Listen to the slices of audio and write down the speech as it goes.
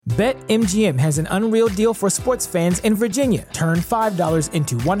BetMGM has an unreal deal for sports fans in Virginia. Turn $5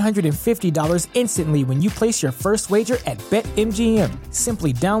 into $150 instantly when you place your first wager at BetMGM.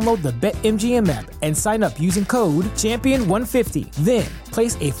 Simply download the BetMGM app and sign up using code Champion150. Then,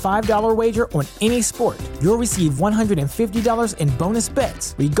 place a $5 wager on any sport. You'll receive $150 in bonus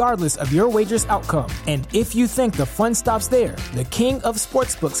bets, regardless of your wager's outcome. And if you think the fun stops there, the King of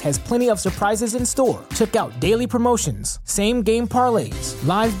Sportsbooks has plenty of surprises in store. Check out daily promotions, same-game parlays,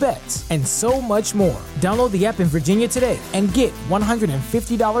 live bets, and so much more. Download the app in Virginia today and get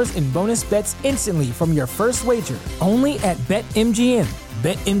 $150 in bonus bets instantly from your first wager. Only at BetMGM.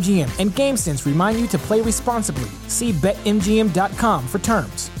 BetMGM and GameSense remind you to play responsibly. See BetMGM.com for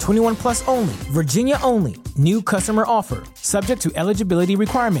terms. 21 plus only. Virginia only. New customer offer. Subject to eligibility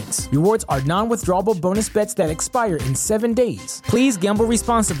requirements. Rewards are non-withdrawable bonus bets that expire in 7 days. Please gamble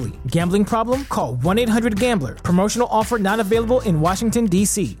responsibly. Gambling problem? Call 1-800-GAMBLER. Promotional offer not available in Washington,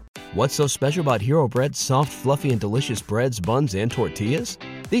 D.C. What's so special about Hero Bread's soft, fluffy, and delicious breads, buns, and tortillas?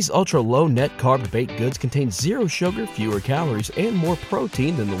 These ultra-low net-carb baked goods contain zero sugar, fewer calories, and more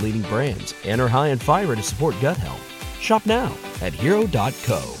protein than the leading brands, and are high in fiber to support gut health. Shop now at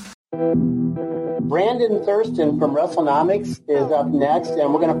Hero.co. Brandon Thurston from Wrestlenomics is up next,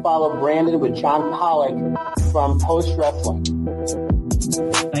 and we're going to follow Brandon with John Pollock from Post Wrestling.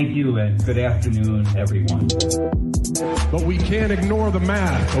 Thank you, and good afternoon, everyone. But we can't ignore the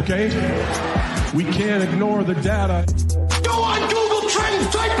math, okay? We can't ignore the data. Go on Google Trends,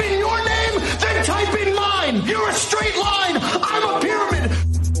 type in your name, then type in mine. You're a straight line. I'm a pyramid.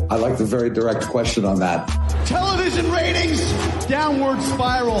 I like the very direct question on that. Television ratings, downward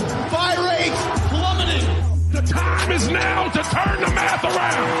spiral. Buy rates, plummeting. The time is now to turn the math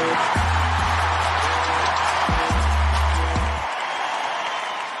around.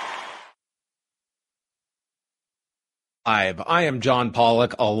 I am John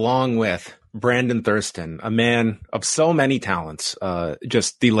Pollock, along with Brandon Thurston, a man of so many talents,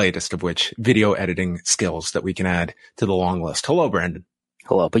 just the latest of which video editing skills that we can add to the long list. Hello, Brandon.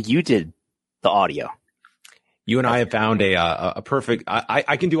 Hello, but you did the audio. You and I have found a perfect,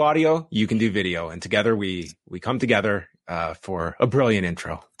 I can do audio, you can do video, and together we come together for a brilliant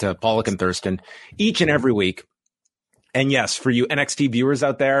intro to Pollock and Thurston each and every week. And yes, for you NXT viewers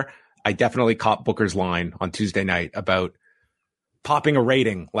out there, I definitely caught Booker's line on Tuesday night about popping a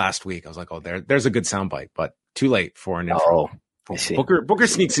rating last week. I was like, oh, there's a good soundbite, but too late for an intro. Oh, I see. Booker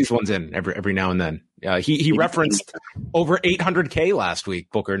sneaks these ones in every now and then. He referenced over 800K last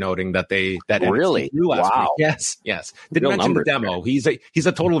week. Booker noting that really NXT grew last wow. week. Yes. Didn't Real mention the numbers. demo. He's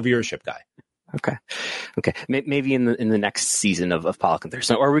a total viewership guy. Okay. Maybe in the next season of Pollock and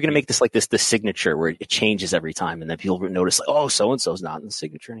Thurston, or are we going to make this like this signature where it changes every time, and then people notice like, oh, so and so's not in the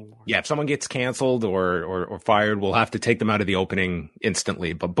signature anymore. Yeah, if someone gets canceled or fired, we'll have to take them out of the opening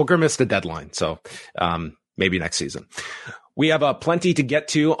instantly. But Booker missed the deadline, so maybe next season. We have plenty to get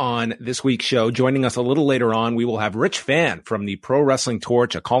to on this week's show. Joining us a little later on, we will have Rich Fann from the Pro Wrestling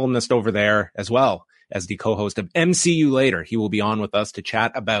Torch, a columnist over there, as well as the co-host of MCU Later. He will be on with us to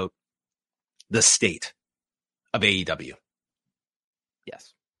chat about the state of AEW.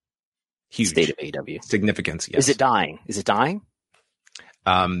 Yes. Huge. State of AEW. Significance, yes. Is it dying?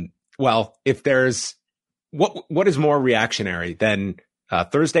 Well, if there's what is more reactionary than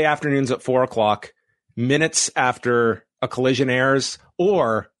Thursday afternoons at 4:00, minutes after a collision airs,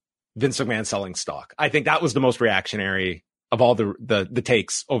 or Vince McMahon selling stock? I think that was the most reactionary of all the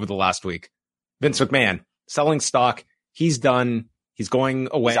takes over the last week. Vince McMahon selling stock. He's done. He's going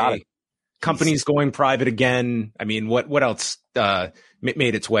away. Company's going private again. I mean, what else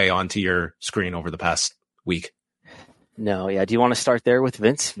made its way onto your screen over the past week? No, yeah. Do you want to start there with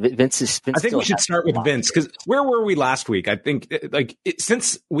Vince? Vince I think we should start with Vince, because where were we last week? I think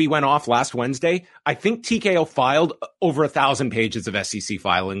since we went off last Wednesday, I think TKO filed over 1,000 pages of SEC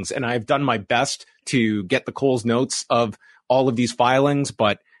filings, and I've done my best to get the Cole's notes of all of these filings,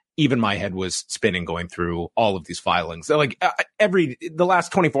 but even my head was spinning going through all of these filings. So the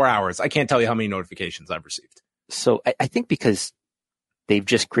last 24 hours, I can't tell you how many notifications I've received. So I think because they've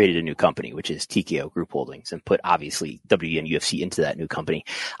just created a new company, which is TKO Group Holdings, and put obviously WWE and UFC into that new company.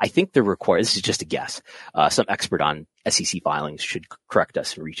 I think they're required, this is just a guess, some expert on SEC filings should correct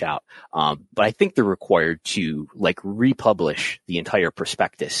us and reach out. But I think they're required to republish the entire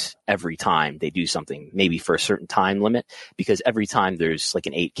prospectus every time they do something, maybe for a certain time limit, because every time there's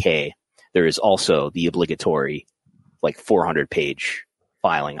an 8K, there is also the obligatory 400-page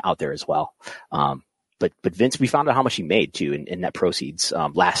filing out there as well. But Vince, we found out how much he made too in net proceeds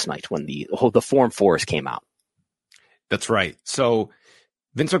last night when the Form 4s came out. That's right. So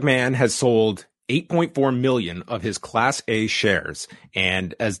Vince McMahon has sold 8.4 million of his Class A shares.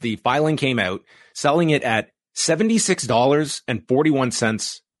 And as the filing came out, selling it at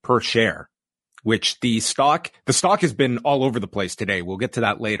 $76.41 per share, which the stock has been all over the place today. We'll get to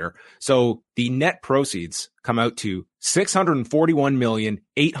that later. So the net proceeds come out to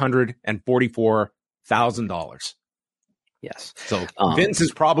 $641,844,000. Yes. So Vince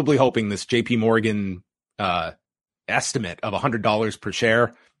is probably hoping this JP Morgan estimate of $100 per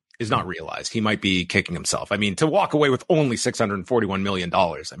share is not realized. He might be kicking himself. I mean, to walk away with only $641 million,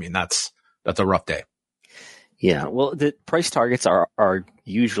 I mean, that's a rough day. Yeah, well, the price targets are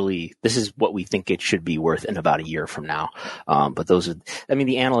usually, this is what we think it should be worth in about a year from now. But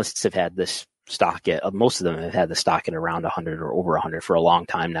the analysts have had this stock most of them have had the stock at around 100 or over 100 for a long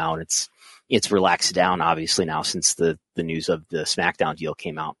time now. And it's relaxed down, obviously, now since the news of the SmackDown deal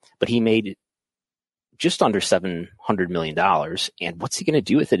came out. But he made just under $700 million. And what's he going to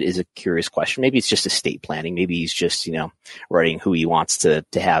do with it is a curious question. Maybe it's just estate planning. Maybe he's just, writing who he wants to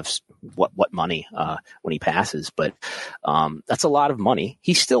have what money when he passes. But that's a lot of money.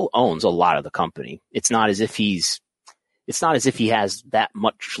 He still owns a lot of the company. It's not as if he has that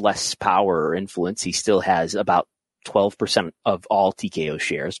much less power or influence. He still has about 12% of all TKO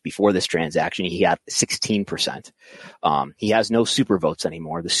shares. Before this transaction, he had 16%. He has no super votes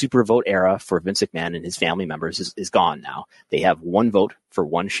anymore. The super vote era for Vince McMahon and his family members is gone now. They have one vote for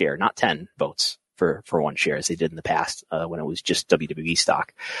one share, not 10 votes for one share as they did in the past when it was just WWE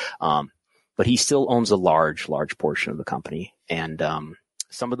stock. But he still owns a large portion of the company. And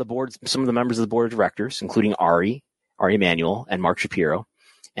some of the members of the board of directors, including Ari Emanuel and Mark Shapiro,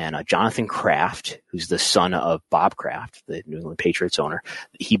 and Jonathan Kraft, who's the son of Bob Kraft, the New England Patriots owner,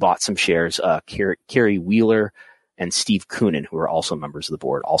 he bought some shares. Kerry Wheeler and Steve Koonin, who are also members of the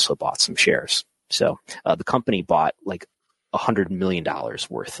board, also bought some shares. So the company bought like $100 million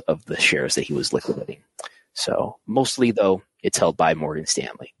worth of the shares that he was liquidating. So mostly, though, it's held by Morgan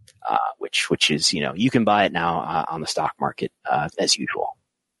Stanley, which is, you can buy it now on the stock market as usual.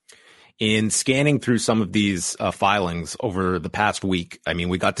 In scanning through some of these filings over the past week, I mean,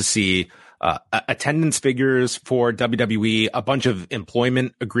 we got to see attendance figures for WWE, a bunch of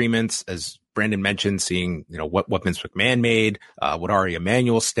employment agreements, as Brandon mentioned, seeing, what Vince McMahon made, what Ari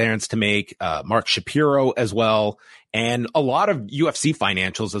Emanuel stands to make, Mark Shapiro as well, and a lot of UFC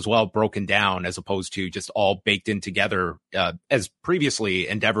financials as well broken down as opposed to just all baked in together, as previously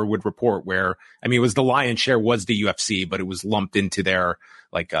Endeavor would report where, I mean, it was the lion's share was the UFC, but it was lumped into their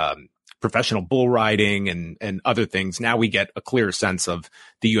professional bull riding and other things. Now we get a clearer sense of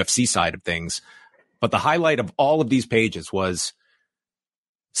the UFC side of things. But the highlight of all of these pages was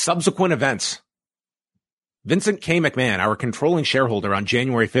subsequent events. Vincent K. McMahon, our controlling shareholder on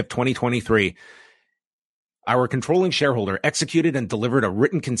January 5th, 2023, our controlling shareholder executed and delivered a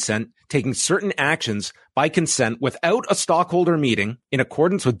written consent, taking certain actions by consent without a stockholder meeting in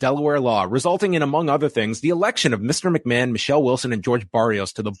accordance with Delaware law, resulting in, among other things, the election of Mr. McMahon, Michelle Wilson, and George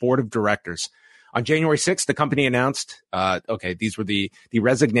Barrios to the board of directors. On January 6th, the company announced, these were the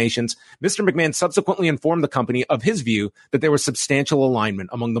resignations. Mr. McMahon subsequently informed the company of his view that there was substantial alignment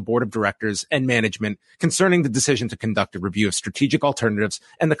among the board of directors and management concerning the decision to conduct a review of strategic alternatives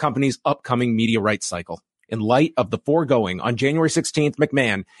and the company's upcoming media rights cycle. In light of the foregoing, on January 16th,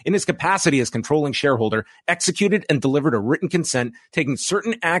 McMahon, in his capacity as controlling shareholder, executed and delivered a written consent, taking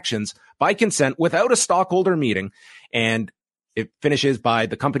certain actions by consent without a stockholder meeting. And it finishes by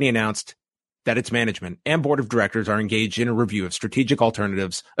the company announced that its management and board of directors are engaged in a review of strategic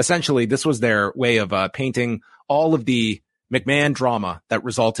alternatives. Essentially, this was their way of painting all of the McMahon drama that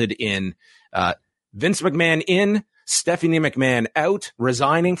resulted in Vince McMahon in, Stephanie McMahon out,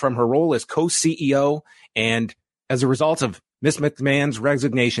 resigning from her role as co-CEO, and as a result of Miss McMahon's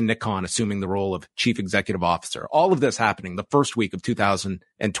resignation, Nick Khan assuming the role of chief executive officer. All of this happening the first week of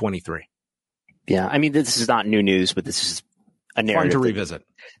 2023. Yeah, I mean, this is not new news, but this is a narrative fun to revisit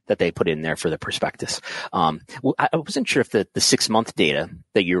that they put in there for the prospectus. I wasn't sure if the 6-month data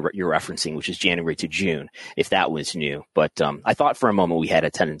that you're referencing, which is January to June, if that was new. But I thought for a moment we had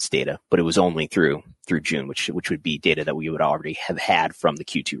attendance data, but it was only through June, which would be data that we would already have had from the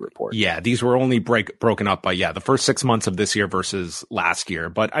Q2 report. Yeah, these were only broken up by the first 6 months of this year versus last year.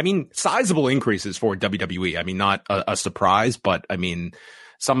 But I mean, sizable increases for WWE. I mean, not a surprise, but I mean,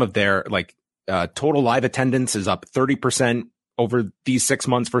 some of their total live attendance is up 30%. Over these 6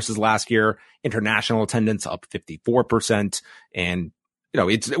 months versus last year, international attendance up 54%. And,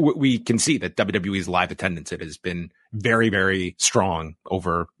 we can see that WWE's live attendance, it has been very, very strong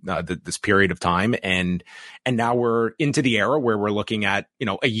over this period of time. And now we're into the era where we're looking at,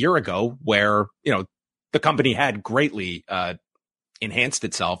 a year ago where, the company had greatly enhanced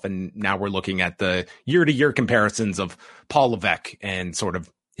itself. And now we're looking at the year-to-year comparisons of Paul Levesque and sort of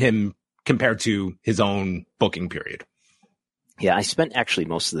him compared to his own booking period. Yeah, I spent actually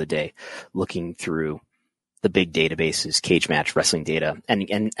most of the day looking through the big databases, Cage Match, Wrestling Data, and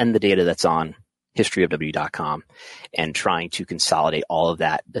the data that's on historyofw.com, and trying to consolidate all of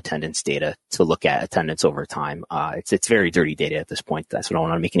that attendance data to look at attendance over time. It's very dirty data at this point. That's what I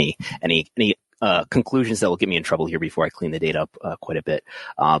want to make any conclusions that will get me in trouble here before I clean the data up quite a bit.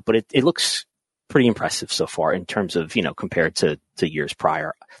 But it looks pretty impressive so far in terms of, compared to years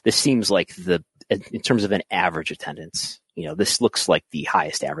prior. This seems like in terms of an average attendance, this looks like the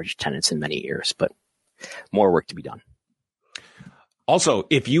highest average attendance in many years, but more work to be done. Also,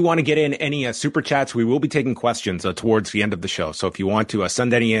 if you want to get in any super chats, we will be taking questions towards the end of the show. So if you want to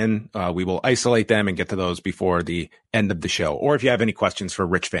send any in, we will isolate them and get to those before the end of the show. Or if you have any questions for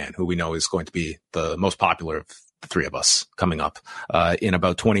Rich Fann, who we know is going to be the most popular of the three of us coming up in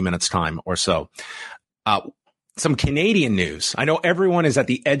about 20 minutes time or so. Some Canadian news. I know everyone is at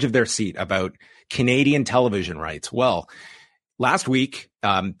the edge of their seat about Canadian television rights. Well, last week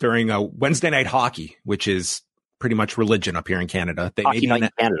during Wednesday Night Hockey, which is pretty much religion up here in Canada. Hockey Night in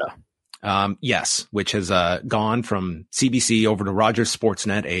Canada. Yes, which has gone from CBC over to Rogers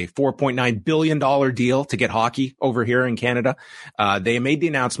Sportsnet, a $4.9 billion deal to get hockey over here in Canada. They made the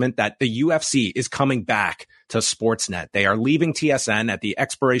announcement that the UFC is coming back to Sportsnet. They are leaving TSN at the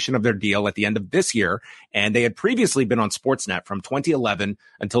expiration of their deal at the end of this year, and they had previously been on Sportsnet from 2011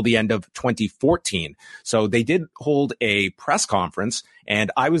 until the end of 2014. So they did hold a press conference,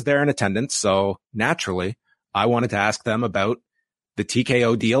 and I was there in attendance, so naturally, I wanted to ask them about the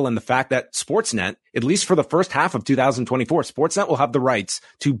TKO deal and the fact that Sportsnet, at least for the first half of 2024, Sportsnet will have the rights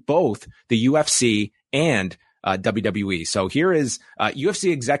to both the UFC and WWE. So here is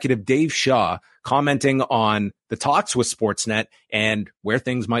UFC executive Dave Shaw commenting on the talks with Sportsnet and where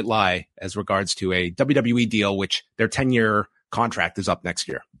things might lie as regards to a WWE deal, which their 10-year contract is up next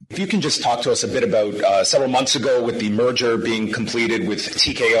year. If you can just talk to us a bit about several months ago with the merger being completed with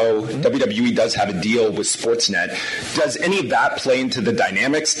TKO, WWE does have a deal with Sportsnet. Does any of that play into the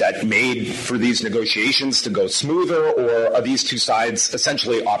dynamics that made for these negotiations to go smoother, or are these two sides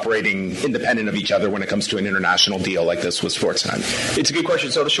essentially operating independent of each other when it comes to an international deal like this with Sportsnet? It's a good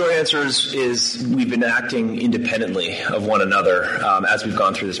question. So the short answer is we've been acting independently of one another as we've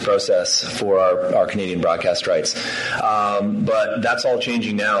gone through this process for our Canadian broadcast rights. But that's all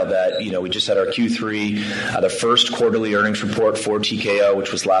changing now that, we just had our Q3, the first quarterly earnings report for TKO,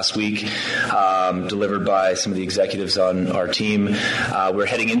 which was last week, delivered by some of the executives on our team. We're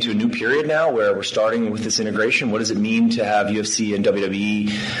heading into a new period now where we're starting with this integration. What does it mean to have UFC and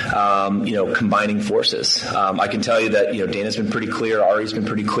WWE, combining forces? I can tell you that, Dana's been pretty clear, Ari's been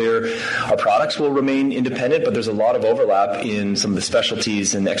pretty clear. Our products will remain independent, but there's a lot of overlap in some of the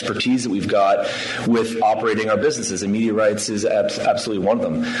specialties and expertise that we've got with operating our businesses, and media rights is absolutely one of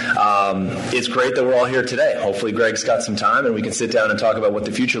them. It's great that we're all here today. Hopefully Greg's got some time and we can sit down and talk about what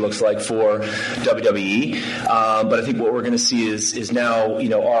the future looks like for WWE. But I think what we're going to see is now,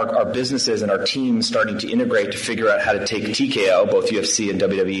 our businesses and our teams starting to integrate to figure out how to take TKO, both UFC and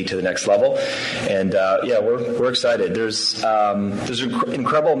WWE, to the next level. And we're excited. There's an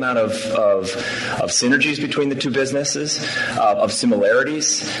incredible amount of synergies between the two businesses, of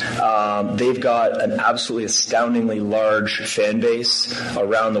similarities. They've got an absolutely astoundingly large fan base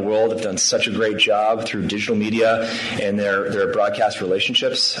around the world, have done such a great job through digital media and their broadcast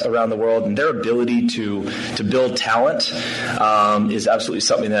relationships around the world, and their ability to build talent is absolutely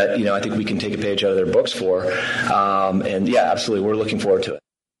something that I think we can take a page out of their books for. Absolutely, we're looking forward to it.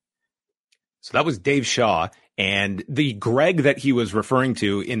 So that was Dave Shaw, and the Greg that he was referring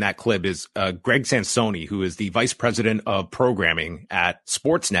to in that clip is Greg Sansoni, who is the vice president of programming at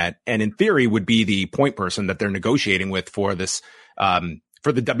Sportsnet, and in theory would be the point person that they're negotiating with for this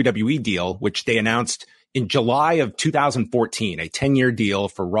for the WWE deal, which they announced in July of 2014, a 10-year deal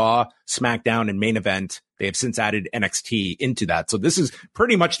for Raw, SmackDown, and Main Event. They have since added NXT into that. So this is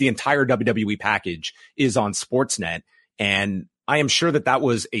pretty much the entire WWE package is on Sportsnet. And I am sure that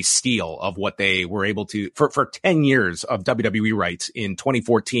was a steal of what they were able to for 10 years of WWE rights in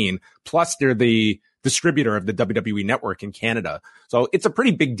 2014. Plus they're the distributor of the WWE network in Canada. So it's a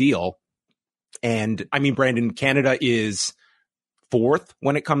pretty big deal. And I mean, Brandon, Canada is fourth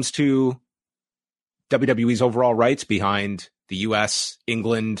when it comes to WWE's overall rights, behind the US,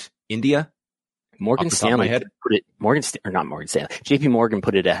 England, India. JP Morgan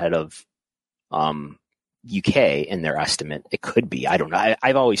put it ahead of UK in their estimate. It could be, I don't know.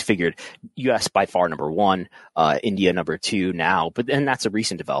 I've always figured US by far number one, India number two now, but then that's a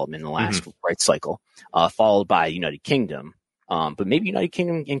recent development in the last rights cycle, followed by United Kingdom, But maybe United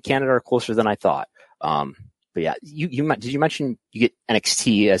Kingdom and Canada are closer than I thought. But yeah, did you mention you get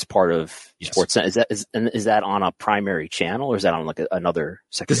NXT as part of Sportsnet? Is that on a primary channel, or is that on like another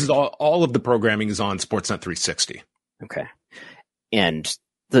secondary? This is all of the programming is on Sportsnet 360. Okay. And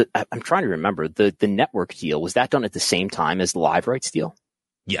I'm trying to remember the network deal. Was that done at the same time as the live rights deal?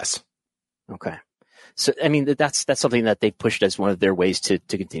 Yes. Okay. So, I mean, that's something that they've pushed as one of their ways to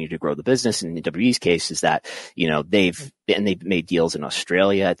continue to grow the business. In the WWE's case is that, they've made deals in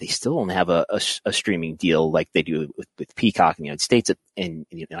Australia. They still don't have a streaming deal like they do with Peacock in the United States and in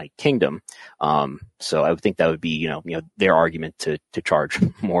the United Kingdom. So I would think that would be, their argument to charge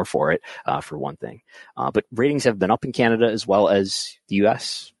more for it, for one thing. But ratings have been up in Canada as well as the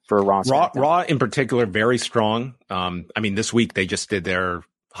US for Raw. Raw in particular, very strong. This week they just did their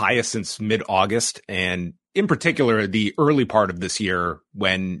highest since mid-August, and in particular the early part of this year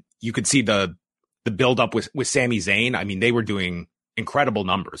when you could see the build up with Sami Zayn. They were doing incredible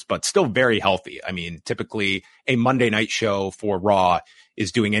numbers, but still very healthy. Typically a Monday night show for Raw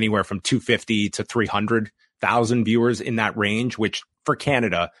is doing anywhere from 250 to 300,000 viewers in that range, which for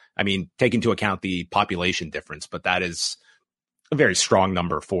Canada, take into account the population difference, but that is a very strong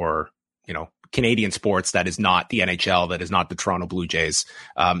number for, Canadian sports. That is not the NHL. That is not the Toronto Blue Jays.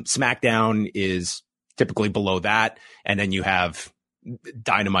 SmackDown is typically below that. And then you have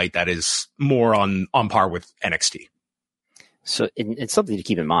Dynamite that is more on par with NXT. So it's something to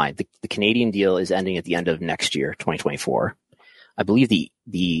keep in mind. The Canadian deal is ending at the end of next year, 2024. I believe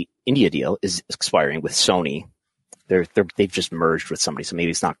the India deal is expiring with Sony. They've just merged with somebody, so maybe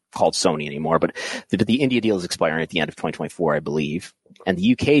it's not called Sony anymore, but the India deal is expiring at the end of 2024, I believe. And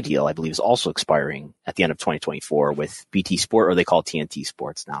the UK deal, I believe, is also expiring at the end of 2024 with BT Sport, or they call it TNT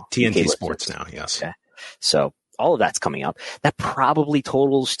Sports now. TNT Sports now, yes. Okay. So all of that's coming up. That probably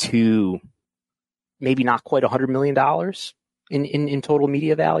totals to maybe not quite $100 million in total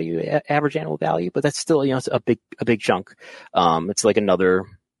media value, average annual value, but that's still, it's a big chunk. It's like another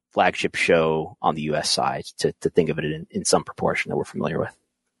flagship show on the US side to think of it in some proportion that we're familiar with.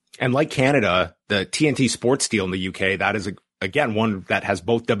 And like Canada, the TNT Sports deal in the UK, that is again one that has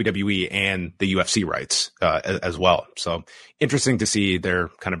both WWE and the UFC rights as well. So interesting to see their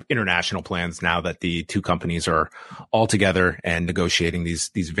kind of international plans now that the two companies are all together and negotiating these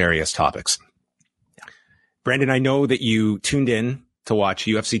various topics. Brandon, I know that you tuned in to watch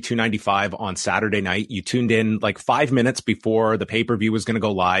UFC 295 on Saturday night. You tuned in like 5 minutes before the pay-per-view was going to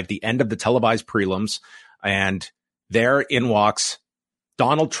go live, the end of the televised prelims. And there in walks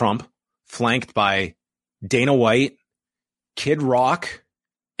Donald Trump, flanked by Dana White, Kid Rock,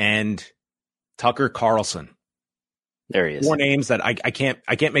 and Tucker Carlson. There he is. 4 names that I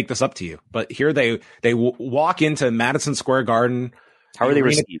can't make this up to you. But here they walk into Madison Square Garden. How are they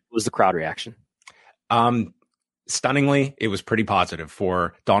received? What was the crowd reaction? Stunningly, it was pretty positive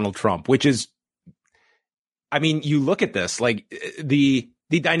for Donald Trump, which is, you look at this, like the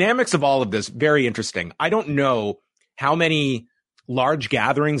dynamics of all of this, very interesting. I don't know how many large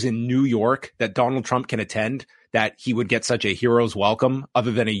gatherings in New York that Donald Trump can attend that he would get such a hero's welcome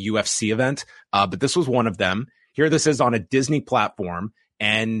other than a UFC event. But this was one of them. Here this is on a Disney platform,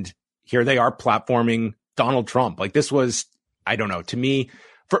 and here they are platforming Donald Trump. Like this was, I don't know, to me,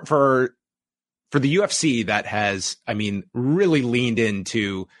 for the UFC that has, really leaned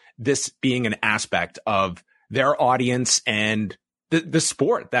into this being an aspect of their audience and the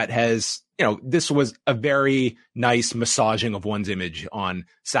sport that has, this was a very nice massaging of one's image on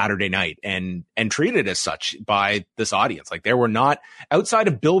Saturday night and treated as such by this audience. Like there were not, outside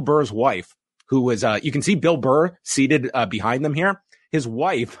of Bill Burr's wife, who was, you can see Bill Burr seated behind them here, his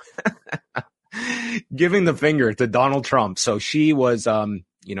wife giving the finger to Donald Trump. So she was,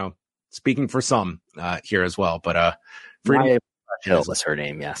 speaking for some here as well, but Freedom Hill was her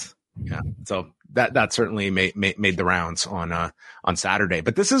name, yes. Yeah, so that certainly made the rounds on Saturday.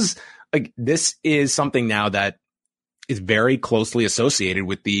 But this is something now that is very closely associated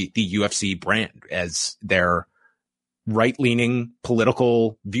with the UFC brand as their right-leaning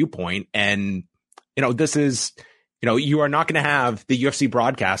political viewpoint, and this is you are not going to have the UFC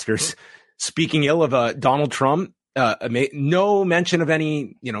broadcasters speaking ill of Donald Trump. No mention of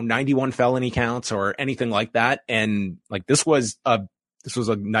any, 91 felony counts or anything like that. And like, this was a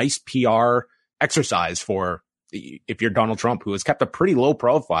nice PR exercise for, if you're Donald Trump, who has kept a pretty low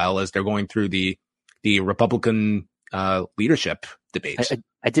profile as they're going through the Republican, leadership debates.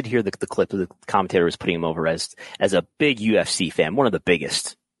 I did hear the clip of the commentator was putting him over as a big UFC fan, one of the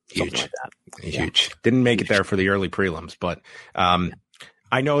biggest. Huge. Like that. Huge. Didn't make it there for the early prelims, but,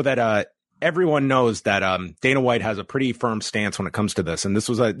 I know that, everyone knows that Dana White has a pretty firm stance when it comes to this, and this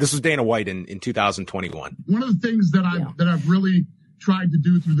was Dana White in 2021. One of the things that I've really tried to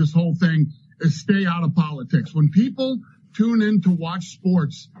do through this whole thing is stay out of politics. When people tune in to watch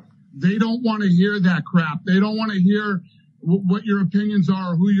sports, they don't want to hear that crap. They don't want to hear what your opinions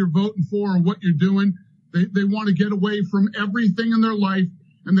are, or who you're voting for, or what you're doing. They want to get away from everything in their life,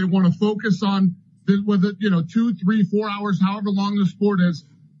 and they want to focus on whether 2, 3, 4 hours, however long the sport is.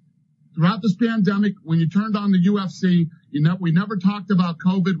 Throughout this pandemic, when you turned on the UFC, we never talked about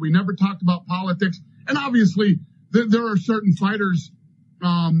COVID. We never talked about politics. And obviously, there are certain fighters,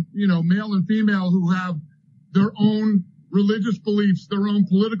 male and female, who have their own religious beliefs, their own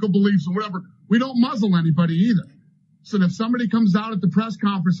political beliefs, or whatever. We don't muzzle anybody either. So if somebody comes out at the press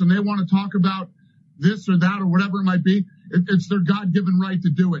conference and they want to talk about this or that or whatever it might be, it's their God-given right to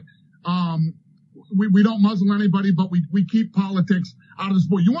do it. We don't muzzle anybody, but we keep politics out of the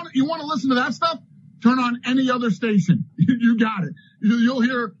sport. You want to listen to that stuff? Turn on any other station. You got it. You'll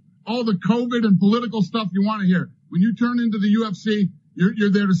hear all the COVID and political stuff you want to hear. When you turn into the UFC, you're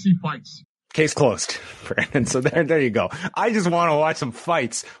there to see fights. Case closed, Brandon. So there you go. I just want to watch some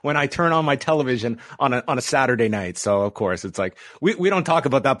fights when I turn on my television on a Saturday night. So of course it's like we don't talk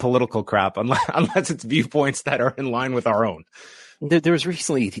about that political crap unless it's viewpoints that are in line with our own. There was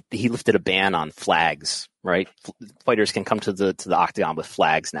recently, he lifted a ban on flags, right? Fighters can come to the octagon with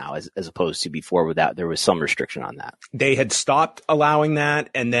flags now, as opposed to before without, there was some restriction on that. They had stopped allowing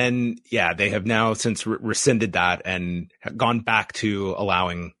that. And then, they have now since rescinded that and gone back to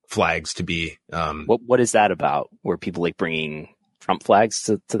allowing flags to be, What is that about? Were people like bringing Trump flags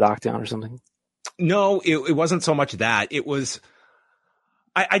to the octagon or something? No, it wasn't so much that. It was,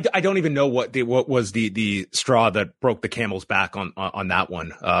 I don't even know what was the straw that broke the camel's back on that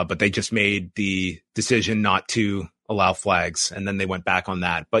one. But they just made the decision not to allow flags, and then they went back on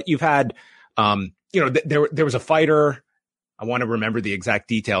that. But you've had, there was a fighter. I want to remember the exact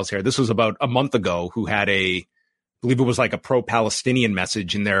details here. This was about a month ago, who had I believe it was like a pro-Palestinian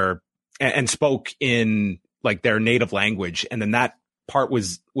message in there and spoke in like their native language. And then that part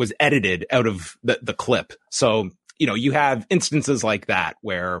was edited out of the clip. So, you have instances like that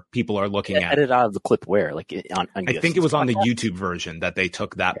where people are looking at edit out of the clip where, like on I think it was on the YouTube version that they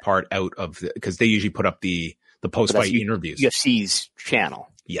took that part out of because they usually put up the post-fight interviews. UFC's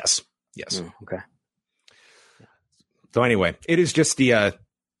channel. Yes. Okay. So anyway, it is just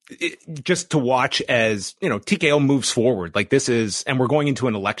just to watch as, TKO moves forward. Like this is, and we're going into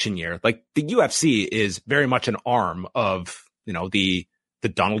an election year. Like the UFC is very much an arm of, the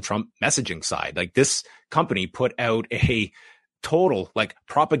Donald Trump messaging side. Like this company put out a total like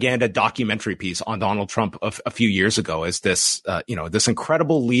propaganda documentary piece on Donald Trump a few years ago as this, this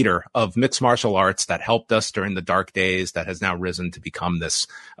incredible leader of mixed martial arts that helped us during the dark days, that has now risen to become this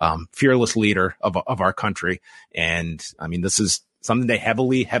fearless leader of our country. And I mean, this is something they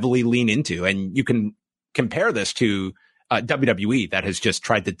heavily lean into. And you can compare this to WWE that has just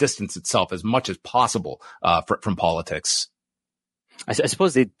tried to distance itself as much as possible from politics. I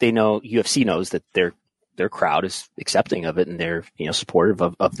suppose they know, UFC knows that their crowd is accepting of it, and they're, supportive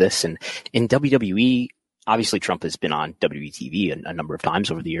of this. And in WWE, obviously Trump has been on WTV a number of times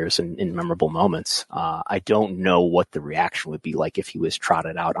over the years in memorable moments. I don't know what the reaction would be like if he was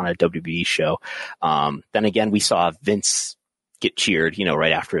trotted out on a WWE show. Then again, we saw Vince get cheered,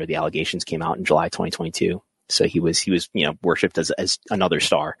 right after the allegations came out in July 2022. So he was, worshipped as another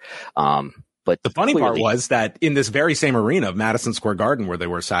star. But the funny part was that in this very same arena of Madison Square Garden where they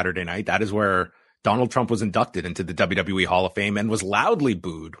were Saturday night, that is where Donald Trump was inducted into the WWE Hall of Fame and was loudly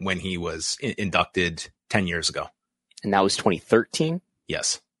booed when he was inducted 10 years ago. And that was 2013?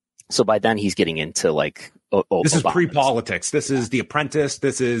 Yes. So by then he's getting into like... this is pre-politics. This is The Apprentice.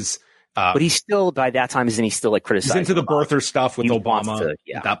 This is... but he's still, by that time, isn't he still like criticizing? He's into the birther stuff with Obama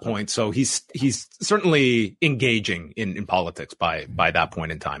at that point. So he's certainly engaging in politics by that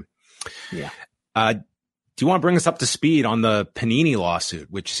point in time. Yeah. Do you want to bring us up to speed on the Panini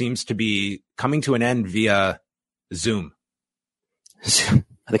lawsuit, which seems to be coming to an end via Zoom?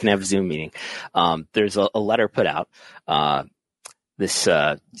 They can have a Zoom meeting. There's a letter put out. This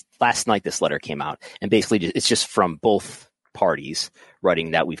last night, this letter came out, and basically it's just from both parties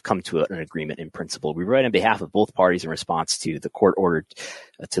writing that we've come to an agreement in principle. We write on behalf of both parties in response to the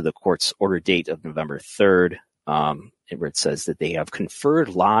court's order date of November 3rd. Where it says that they have conferred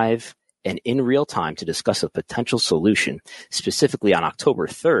live and in real time to discuss a potential solution. Specifically on October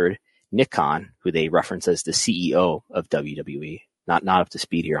 3rd, Nick Khan, who they reference as the CEO of WWE, not up to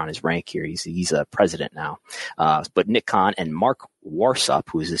speed here on his rank here. He's a president now. But Nick Khan and Mark Warsup,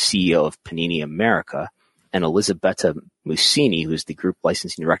 who is the CEO of Panini America, and Elizabetta Mussini, who's the group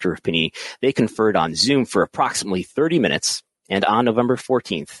licensing director of Panini, they conferred on Zoom for approximately 30 minutes. And on November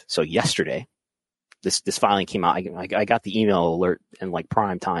 14th, so yesterday, this filing came out. I got the email alert in like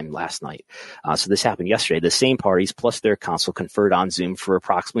prime time last night. So this happened yesterday. The same parties plus their counsel conferred on Zoom for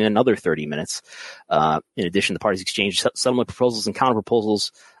approximately another 30 minutes. In addition, the parties exchanged settlement proposals and counter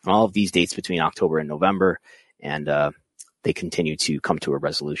proposals on all of these dates between October and November. And they continue to come to a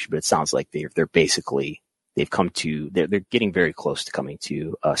resolution. But it sounds like they're getting very close to coming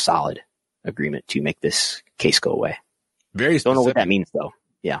to a solid agreement to make this case go away. Very specific. Don't know what that means though.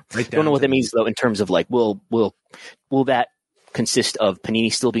 Yeah. Don't know what that means though in terms of like, will that consist of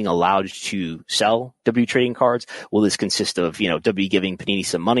Panini still being allowed to sell W trading cards? Will this consist of, W giving Panini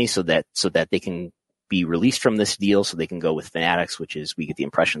some money so that they can be released from this deal so they can go with Fanatics, which is, we get the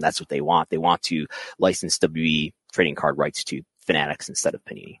impression that's what they want. They want to license WWE trading card rights to Fanatics instead of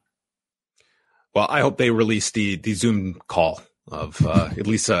Panini. Well, I hope they release the Zoom call of at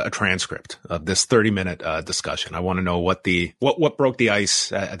least a transcript of this 30-minute discussion. I want to know what broke the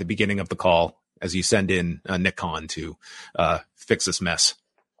ice at the beginning of the call as you send in Nick Khan to fix this mess.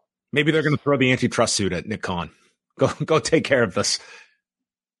 Maybe they're going to throw the antitrust suit at Nick Khan. Go take care of this.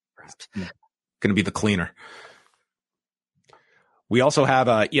 Perhaps. Going to be the cleaner. We also have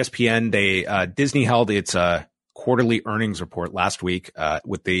ESPN. Disney held its quarterly earnings report last week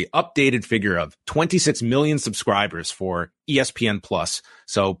with the updated figure of 26 million subscribers for ESPN Plus.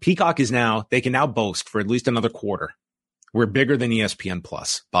 So Peacock they can now boast for at least another quarter. We're bigger than ESPN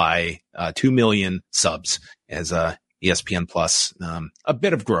Plus by 2 million subs as ESPN Plus. A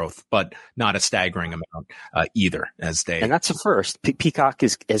bit of growth, but not a staggering amount either. And that's a first. Peacock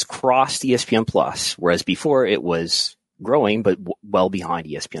has crossed ESPN Plus, whereas before it was growing, but well behind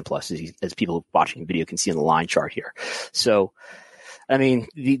ESPN Plus, as people watching the video can see in the line chart here. So, I mean,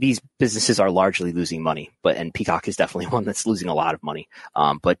 these businesses are largely losing money, and Peacock is definitely one that's losing a lot of money.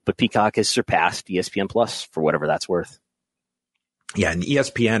 But Peacock has surpassed ESPN Plus for whatever that's worth. Yeah, and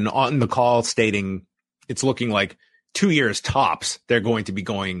ESPN on the call stating it's looking like 2 years tops, they're going to be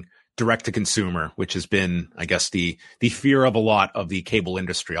going direct to consumer, which has been, I guess, the fear of a lot of the cable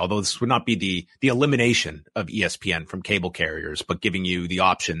industry. Although this would not be the elimination of ESPN from cable carriers, but giving you the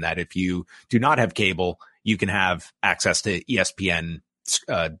option that if you do not have cable, you can have access to ESPN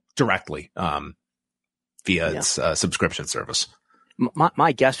directly via its subscription service.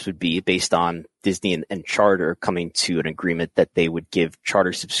 My guess would be, based on Disney and Charter coming to an agreement that they would give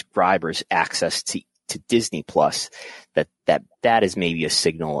Charter subscribers access to Disney Plus, that is maybe a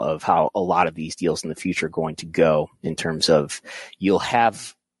signal of how a lot of these deals in the future are going to go, in terms of you'll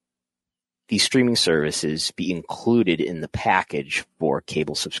have these streaming services be included in the package for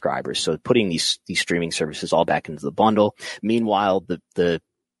cable subscribers. So putting these streaming services all back into the bundle. Meanwhile, the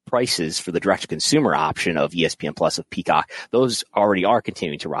prices for the direct-to-consumer option of ESPN Plus, of Peacock, those already are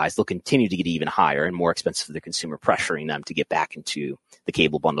continuing to rise. They'll continue to get even higher and more expensive for the consumer, pressuring them to get back into the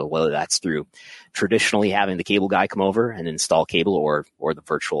cable bundle, whether that's through traditionally having the cable guy come over and install cable, or the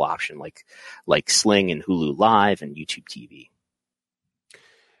virtual option like Sling and Hulu Live and YouTube TV.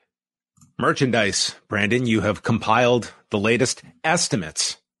 Merchandise, Brandon, you have compiled the latest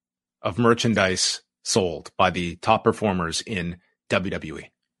estimates of merchandise sold by the top performers in WWE.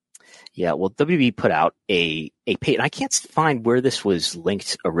 Yeah, well, WWE put out a page, and I can't find where this was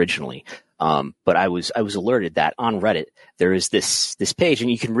linked originally, but I was alerted that on Reddit there is this page,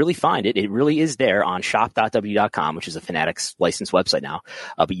 and you can really find it. It really is there on shop.w.com, which is a Fanatics licensed website now.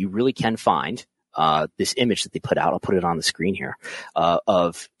 But you really can find this image that they put out. I'll put it on the screen here,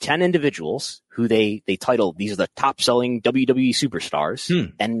 of 10 individuals who they title, these are the top selling WWE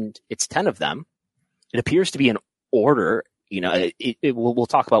superstars, and it's 10 of them. It appears to be an order. We'll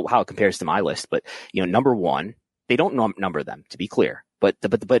talk about how it compares to my list, but number one, they don't number them, to be clear, but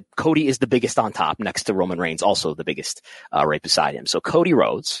Cody is the biggest on top, next to Roman Reigns, also the biggest right beside him. So Cody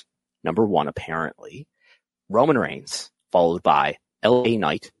Rhodes, number one, apparently. Roman Reigns, followed by LA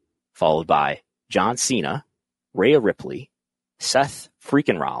Knight, followed by John Cena, Rhea Ripley, Seth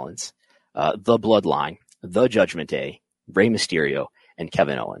freaking Rollins, The Bloodline, The Judgment Day, Rey Mysterio, and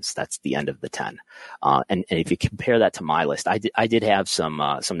Kevin Owens. That's the end of the 10. And if you compare that to my list, I did have some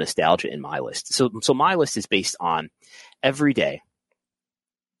nostalgia in my list. So my list is based on every day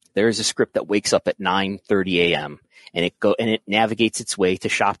there is a script that wakes up at 9:30 a.m. and it navigates its way to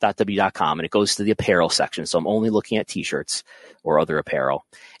shop.w.com, and it goes to the apparel section. So I'm only looking at t-shirts or other apparel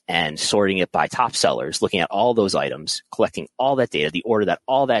and sorting it by top sellers, looking at all those items, collecting all that data, the order that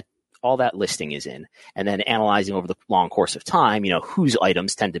all that listing is in, and then analyzing over the long course of time, whose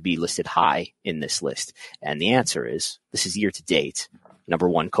items tend to be listed high in this list. And the answer is, this is year to date. Number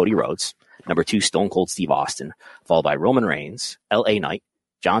one, Cody Rhodes. Number 2, Stone Cold Steve Austin, followed by Roman Reigns, LA Knight,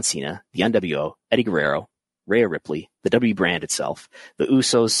 John Cena, the NWO, Eddie Guerrero, Rhea Ripley, the W brand itself, the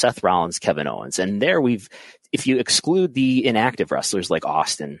Usos, Seth Rollins, Kevin Owens. And there if you exclude the inactive wrestlers like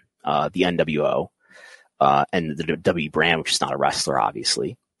Austin, the NWO, and the W brand, which is not a wrestler,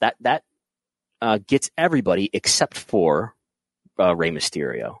 obviously, that gets everybody except for Rey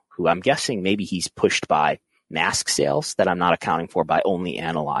Mysterio, who I'm guessing maybe he's pushed by mask sales that I'm not accounting for by only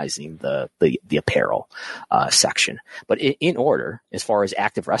analyzing the apparel section. But in order, as far as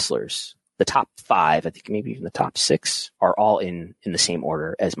active wrestlers, the top 5, I think maybe even the top 6, are all in the same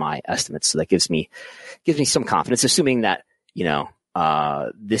order as my estimates. So that gives me some confidence, assuming that,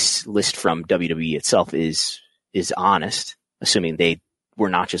 this list from WWE itself is honest, assuming they were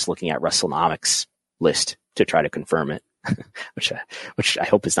not just looking at Wrestlenomics list to try to confirm it, which I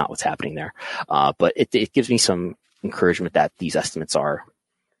hope is not what's happening there. But it gives me some encouragement that these estimates are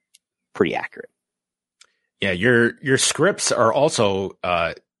pretty accurate. Yeah, your scripts are also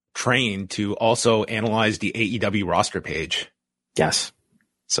trained to also analyze the AEW roster page. Yes.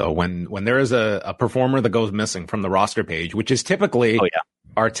 So when there is a performer that goes missing from the roster page, which is typically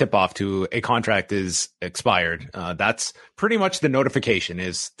our tip off to a contract is expired, that's pretty much the notification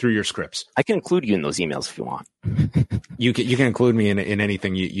is through your scripts. I can include you in those emails if you want. You can include me in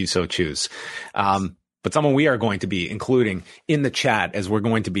anything you so choose. But someone we are going to be including in the chat, as we're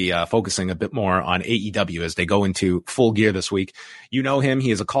going to be focusing a bit more on AEW as they go into full gear this week. You know him.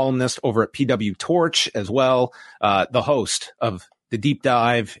 He is a columnist over at PW Torch as well, the host of The Deep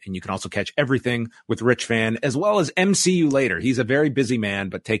Dive, and you can also catch everything with Rich Fann, as well as MCU Later. He's a very busy man,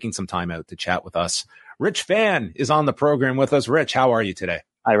 but taking some time out to chat with us. Rich Fann is on the program with us. Rich, how are you today?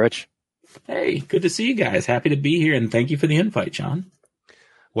 Hi, Rich. Hey, good to see you guys. Happy to be here, and thank you for the invite, John.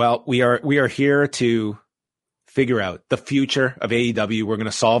 Well, we are here to figure out the future of AEW. We're going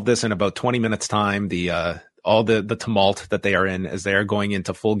to solve this in about 20 minutes time. All the tumult that they are in as they are going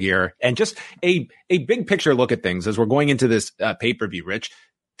into full gear, and just a big picture look at things as we're going into this pay-per-view. Rich,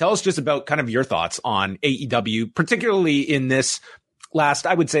 tell us just about kind of your thoughts on AEW, particularly in this last,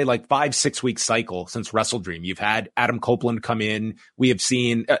 I would say, like 5-6 week cycle since Wrestle Dream. You've had Adam Copeland come in. We have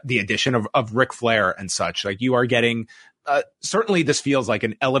seen the addition of Ric Flair and such. Like, you are getting certainly this feels like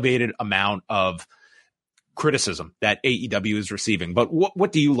an elevated amount of criticism that AEW is receiving. But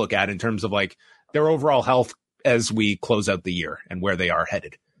what do you look at in terms of like their overall health as we close out the year and where they are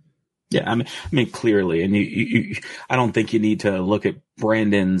headed? Yeah, I mean, clearly, and I don't think you need to look at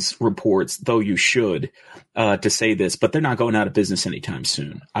Brandon's reports, though you should, to say this, but they're not going out of business anytime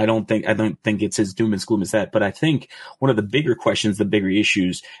soon. I don't think it's as doom and gloom as that. But I think one of the bigger questions, the bigger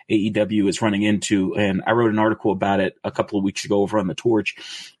issues AEW is running into, and I wrote an article about it a couple of weeks ago over on the Torch,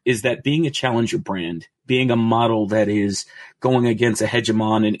 is that being a challenger brand, being a model that is going against a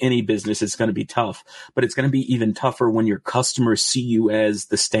hegemon in any business is going to be tough, but it's going to be even tougher when your customers see you as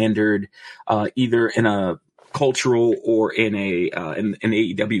the standard, either in a cultural or in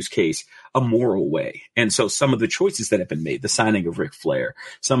AEW's case, a moral way. And so some of the choices that have been made, the signing of Ric Flair,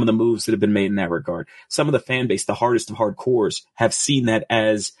 some of the moves that have been made in that regard, some of the fan base, the hardest of hardcores, have seen that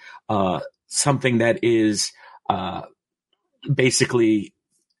as something that is basically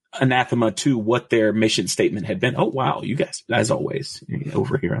anathema to what their mission statement had been. Oh, wow. You guys, as always,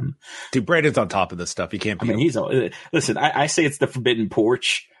 over here. Dude, Brandon's on top of this stuff. He can't be. I mean, listen, I say it's the forbidden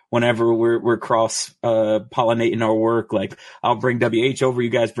porch whenever we're cross pollinating our work. Like, I'll bring WH over, you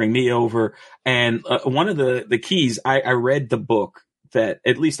guys bring me over. And one of the keys, I read the book that,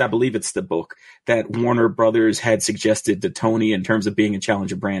 at least I believe it's the book that Warner Brothers had suggested to Tony in terms of being a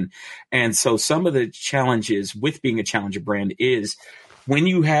challenger brand. And so some of the challenges with being a challenger brand is when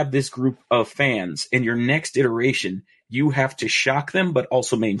you have this group of fans in your next iteration, you have to shock them, but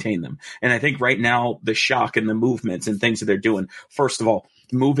also maintain them. And I think right now the shock and the movements and things that they're doing, first of all,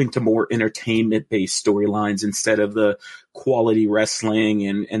 moving to more entertainment-based storylines instead of the quality wrestling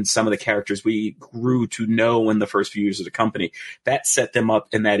and some of the characters we grew to know in the first few years of the company, that set them up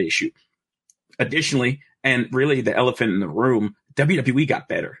in that issue. Additionally, and really the elephant in the room, WWE got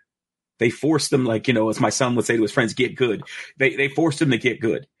better. They forced them, like, as my son would say to his friends, get good. They forced them to get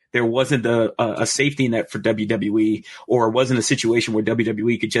good. There wasn't a safety net for WWE, or wasn't a situation where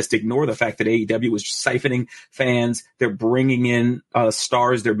WWE could just ignore the fact that AEW was siphoning fans. They're bringing in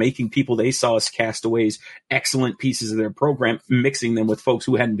stars. They're making people they saw as castaways excellent pieces of their program, mixing them with folks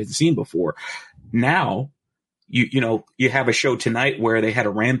who hadn't been seen before. Now, you have a show tonight where they had a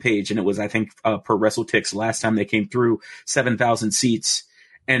Rampage, and it was, I think, per WrestleTix last time they came through, 7,000 seats.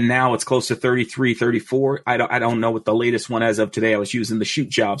 And now it's close to 33, 34. I don't know what the latest one as of today. I was using the shoot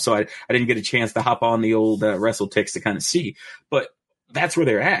job, so I didn't get a chance to hop on the old WrestleTix to kind of see. But that's where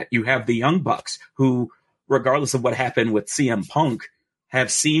they're at. You have the Young Bucks who, regardless of what happened with CM Punk,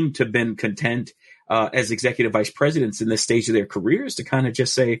 have seemed to have been content as executive vice presidents in this stage of their careers to kind of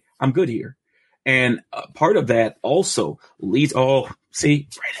just say, I'm good here. And part of that also leads, Brandon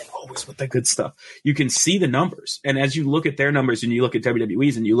always with the good stuff. You can see the numbers. And as you look at their numbers and you look at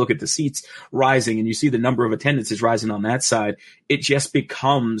WWE's and you look at the seats rising and you see the number of attendances rising on that side, it just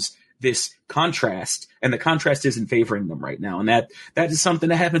becomes this contrast, and the contrast isn't favoring them right now. And that is something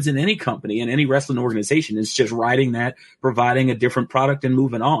that happens in any company and any wrestling organization. It's just riding that, providing a different product and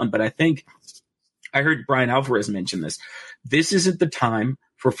moving on. But I think I heard Brian Alvarez mention this. This isn't the time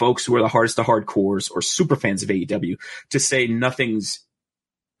for folks who are the hardest of hardcores or super fans of AEW to say nothing's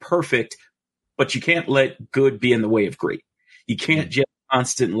perfect, but you can't let good be in the way of great. You can't just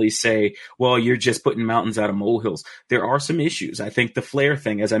constantly say, well, you're just putting mountains out of molehills. There are some issues. I think the Flair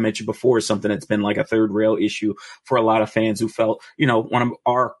thing, as I mentioned before, is something that's been like a third rail issue for a lot of fans who felt, one of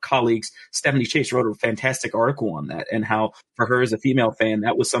our colleagues, Stephanie Chase, wrote a fantastic article on that and how for her as a female fan,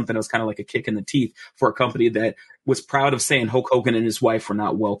 that was something that was kind of like a kick in the teeth for a company that was proud of saying Hulk Hogan and his wife were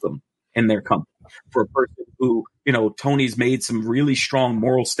not welcome in their company. For a person who, Tony's made some really strong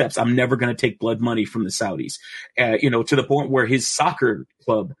moral steps. I'm never going to take blood money from the Saudis, to the point where his soccer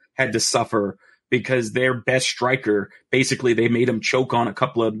club had to suffer because their best striker, basically they made him choke on a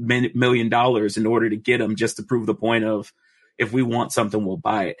couple of $1 million in order to get him, just to prove the point of, if we want something, we'll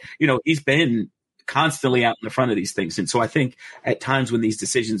buy it. He's been constantly out in the front of these things. And so I think at times when these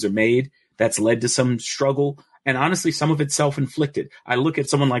decisions are made, that's led to some struggle. And honestly, some of it's self-inflicted. I look at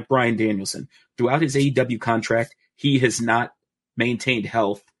someone like Bryan Danielson. Throughout his AEW contract, he has not maintained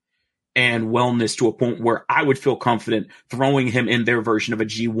health and wellness to a point where I would feel confident throwing him in their version of a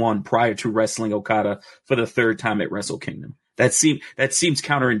G1 prior to wrestling Okada for the third time at Wrestle Kingdom. That seems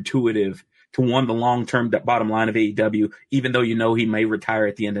counterintuitive to the long-term bottom line of AEW, even though he may retire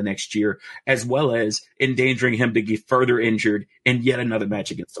at the end of next year, as well as endangering him to get further injured in yet another match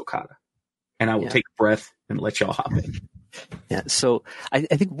against Okada. And I will take a breath and let y'all hop in. Yeah. So I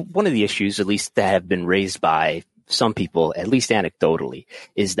think one of the issues, at least that have been raised by some people, at least anecdotally,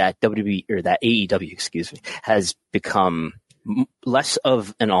 is that AEW, has become less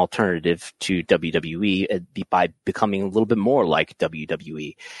of an alternative to WWE by becoming a little bit more like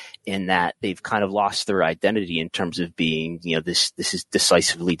WWE, in that they've kind of lost their identity in terms of being, this is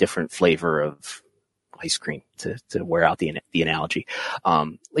decisively different flavor of ice cream, to wear out the analogy.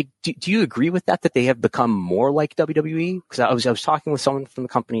 Do you agree with that they have become more like WWE? Because I was talking with someone from the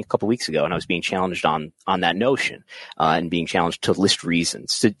company a couple of weeks ago, and I was being challenged on that notion, and being challenged to list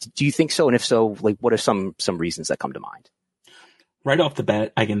reasons. So, do you think so? And if so, what are some reasons that come to mind? Right off the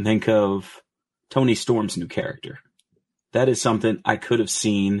bat, I can think of Tony Storm's new character. That is something I could have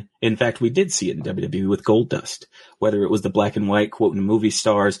seen. In fact, we did see it in WWE with Goldust, whether it was the black and white quoting movie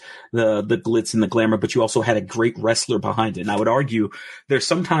stars, the glitz and the glamour, but you also had a great wrestler behind it. And I would argue there's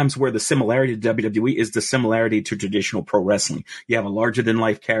sometimes where the similarity to WWE is the similarity to traditional pro wrestling. You have a larger than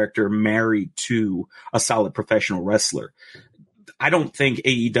life character married to a solid professional wrestler. I don't think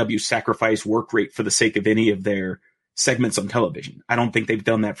AEW sacrificed work rate for the sake of any of their segments on television. I don't think they've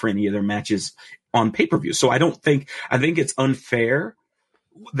done that for any of their matches on pay-per-view. So I think it's unfair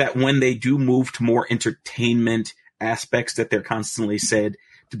that when they do move to more entertainment aspects, that they're constantly said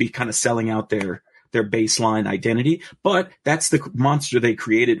to be kind of selling out their baseline identity. But that's the monster they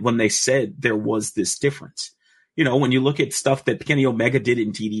created when they said there was this difference. When you look at stuff that Kenny Omega did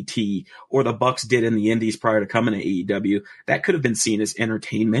in DDT or the Bucks did in the Indies prior to coming to AEW, that could have been seen as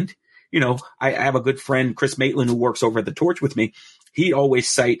entertainment. I have a good friend, Chris Maitland, who works over at the Torch with me. He always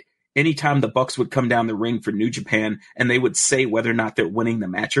cite anytime the Bucks would come down the ring for New Japan and they would say whether or not they're winning the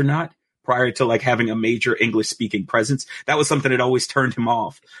match or not prior to having a major English speaking presence. That was something that always turned him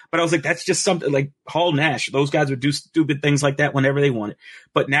off. But I was like, that's just something like Hall Nash. Those guys would do stupid things like that whenever they wanted.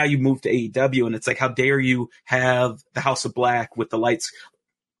 But now you move to AEW and it's like, how dare you have the House of Black with the lights?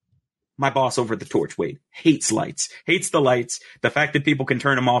 My boss over at the Torch, Wade, hates lights, hates the lights. The fact that people can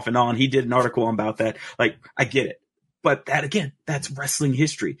turn them off and on. He did an article about that. I get it. But that, again, that's wrestling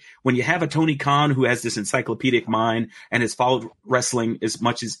history. When you have a Tony Khan who has this encyclopedic mind and has followed wrestling as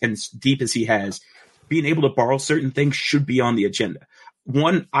much as and as deep as he has, being able to borrow certain things should be on the agenda.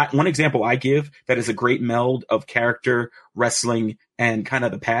 One example I give that is a great meld of character, wrestling, and kind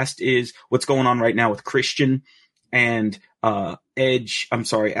of the past is what's going on right now with Christian and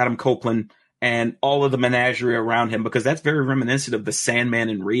Adam Copeland and all of the menagerie around him, because that's very reminiscent of the Sandman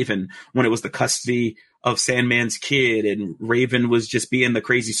and Raven when it was the custody of Sandman's kid and Raven was just being the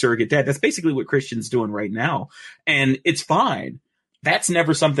crazy surrogate dad. That's basically what Christian's doing right now. And it's fine. That's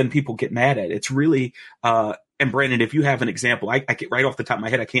never something people get mad at. It's really, And Brandon, if you have an example, I get right off the top of my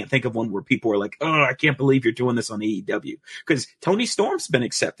head, I can't think of one where people are like, oh, I can't believe you're doing this on AEW. Because Toni Storm's been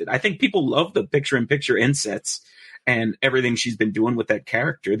accepted. I think people love the picture-in-picture insets and everything she's been doing with that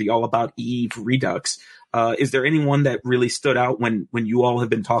character, the All About Eve Redux. Is there anyone that really stood out when you all have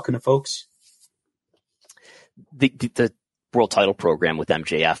been talking to folks? The world title program with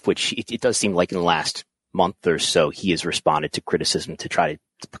MJF, which it does seem like in the last month or so, he has responded to criticism to try to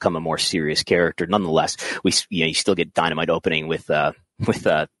become a more serious character. Nonetheless, you still get Dynamite opening with Adam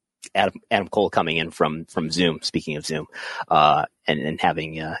Cole coming in from Zoom. Speaking of Zoom, and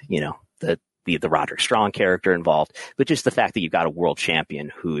having the Roderick Strong character involved, but just the fact that you've got a world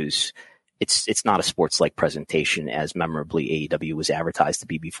champion who's it's not a sports-like presentation as memorably AEW was advertised to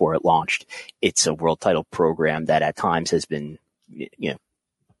be before it launched. It's a world title program that at times has been,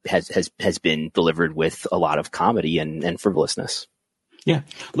 has been delivered with a lot of comedy and frivolousness. Yeah.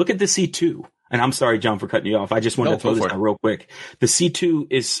 Look at the C2. And I'm sorry, John, for cutting you off. I just wanted to throw this out real quick. The C2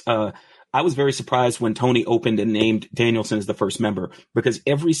 is, I was very surprised when Tony opened and named Danielson as the first member, because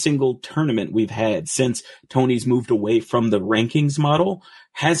every single tournament we've had since Tony's moved away from the rankings model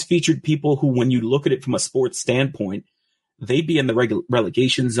has featured people who, when you look at it from a sports standpoint, they'd be in the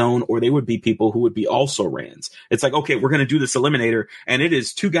relegation zone, or they would be people who would be also Rans. It's like, okay, we're going to do this eliminator, and it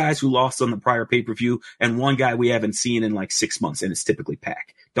is 2 guys who lost on the prior pay-per-view and 1 guy we haven't seen in like 6 months, and it's typically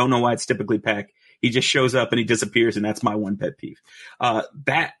Pac. Don't know why it's typically Pac. He just shows up and he disappears, and that's my one pet peeve.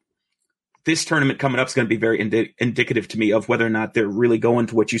 This tournament coming up is going to be very indicative to me of whether or not they're really going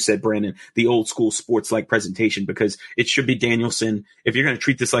to what you said, Brandon, the old school sports-like presentation, because it should be Danielson. If you're going to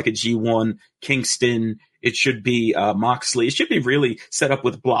treat this like a G1, Kingston, it should be Moxley. It should be really set up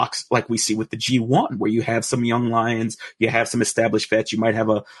with blocks like we see with the G1, where you have some young lions, you have some established vets, you might have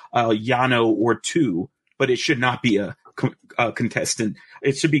a Yano or 2, but it should not be a contestant.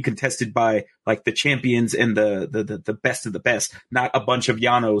 It should be contested by like the champions and the best of the best, not a bunch of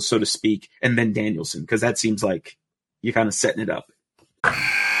Yanos, so to speak, and then Danielson, because that seems like you're kind of setting it up.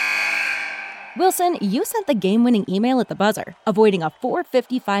 Wilson, you sent the game-winning email at the buzzer, avoiding a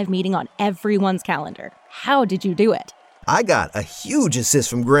 4:55 meeting on everyone's calendar. How did you do it? I got a huge assist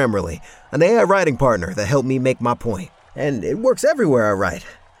from Grammarly, an AI writing partner that helped me make my point. And it works everywhere I write.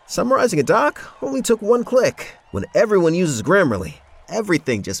 Summarizing a doc only took 1 click. When everyone uses Grammarly,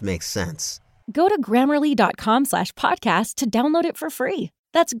 everything just makes sense. Go to Grammarly.com/podcast to download it for free.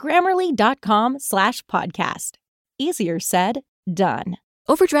 That's Grammarly.com/podcast. Easier said, done.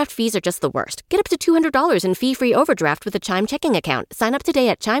 Overdraft fees are just the worst. Get up to $200 in fee-free overdraft with a Chime checking account. Sign up today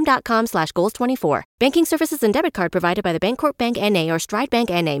at Chime.com/Goals24. Banking services and debit card provided by the Bancorp Bank N.A. or Stride Bank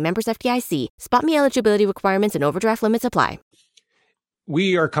N.A. members FDIC. Spot me eligibility requirements and overdraft limits apply.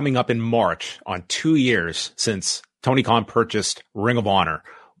 We are coming up in March on 2 years since Tony Khan purchased Ring of Honor.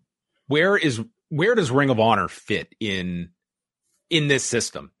 Where does Ring of Honor fit in this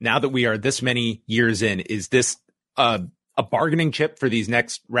system? Now that we are this many years in, is this a bargaining chip for these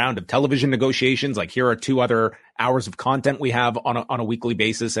next round of television negotiations? Like, here are 2 other hours of content we have on a weekly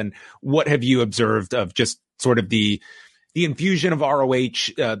basis. And what have you observed of just sort of the infusion of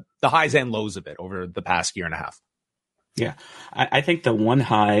ROH, the highs and lows of it over the past year and a half? Yeah, I think the one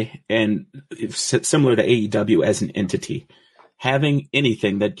high, and it's similar to AEW as an entity, having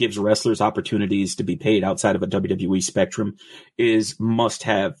anything that gives wrestlers opportunities to be paid outside of a WWE spectrum is must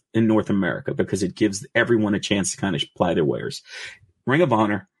have in North America, because it gives everyone a chance to kind of apply their wares. Ring of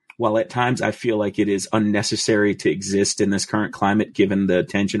Honor, while at times I feel like it is unnecessary to exist in this current climate, given the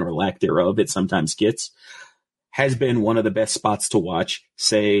attention or lack thereof it sometimes gets, has been one of the best spots to watch,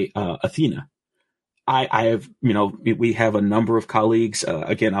 say, Athena. I have, we have a number of colleagues.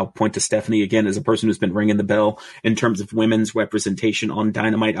 Again, I'll point to Stephanie again as a person who's been ringing the bell in terms of women's representation on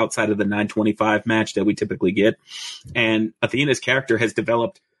Dynamite outside of the 925 match that we typically get. And Athena's character has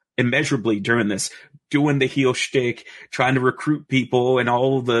developed immeasurably during this, doing the heel shtick, trying to recruit people and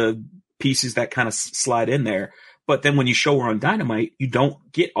all the pieces that kind of slide in there. But then when you show her on Dynamite, you don't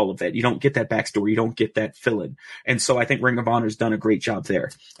get all of that. You don't get that backstory. You don't get that fill-in. And so I think Ring of Honor's done a great job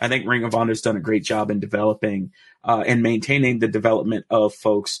there. I think Ring of Honor's done a great job in developing and maintaining the development of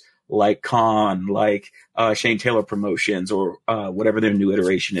folks like Khan, like Shane Taylor Promotions, or whatever their new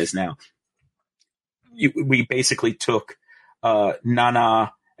iteration is now. We basically took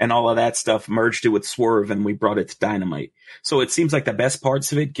Nana and all of that stuff, merged it with Swerve, and we brought it to Dynamite. So it seems like the best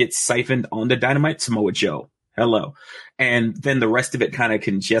parts of it get siphoned onto Dynamite. Samoa Joe. Hello. And then the rest of it kind of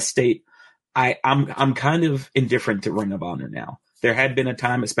can gestate. I'm kind of indifferent to Ring of Honor now. There had been a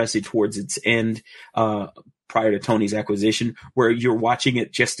time, especially towards its end, prior to Tony's acquisition, where you're watching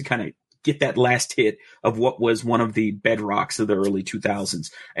it just to kind of get that last hit of what was one of the bedrocks of the early 2000s.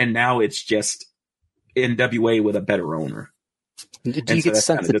 And now it's just NWA with a better owner. Do you get the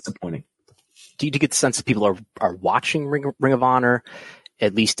sense that disappointing? Do you get the sense that people are watching Ring of Honor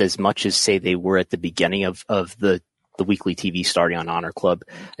at least as much as, say, they were at the beginning of the weekly TV starting on Honor Club?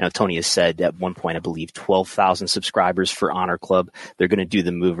 I know Tony has said at one point, I believe, 12,000 subscribers for Honor Club. They're going to do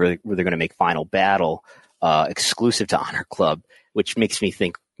the move where they're going to make Final Battle exclusive to Honor Club, which makes me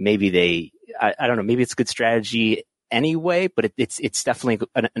think maybe I don't know, maybe it's a good strategy anyway, but it's definitely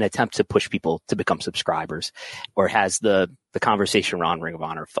an attempt to push people to become subscribers. Or has the conversation around Ring of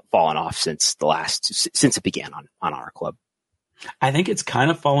Honor fallen off since it began on Honor Club? I think it's kind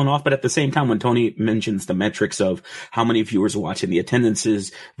of fallen off, but at the same time, when Tony mentions the metrics of how many viewers are watching, the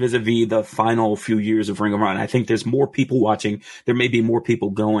attendances vis-a-vis the final few years of Ring of Honor, I think there's more people watching. There may be more people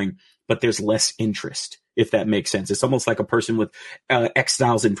going, but there's less interest, if that makes sense. It's almost like a person with X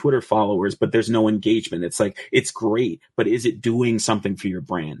thousand Twitter followers, but there's no engagement. It's like, it's great, but is it doing something for your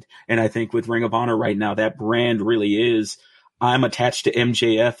brand? And I think with Ring of Honor right now, that brand really is, I'm attached to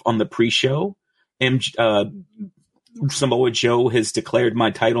MJF on the pre-show. Samoa Joe has declared my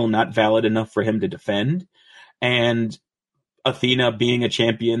title not valid enough for him to defend. And Athena being a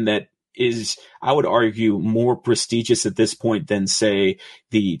champion that is, I would argue, more prestigious at this point than, say,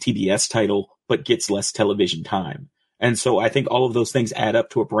 the TBS title, but gets less television time. And so I think all of those things add up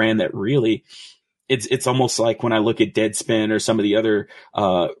to a brand that really, it's almost like when I look at Deadspin or some of the other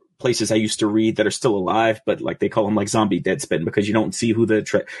places I used to read that are still alive, but like they call them like zombie Deadspin because you don't see who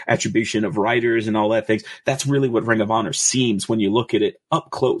the attribution of writers and all that things. That's really what Ring of Honor seems when you look at it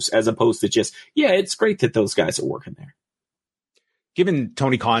up close, as opposed to just, yeah, it's great that those guys are working there. Given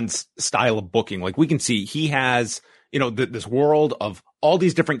Tony Khan's style of booking, like we can see he has, this world of all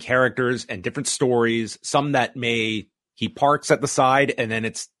these different characters and different stories, some that he parks at the side and then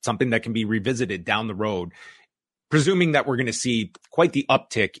it's something that can be revisited down the road. Presuming that we're going to see quite the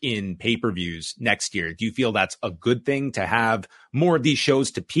uptick in pay-per-views next year, do you feel that's a good thing to have more of these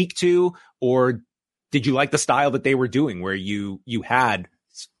shows to peak to? Or did you like the style that they were doing where you had,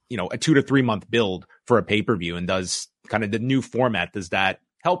 a 2 to 3 month build for a pay-per-view, and does kind of the new format, does that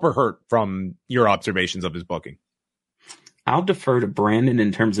help or hurt from your observations of his booking? I'll defer to Brandon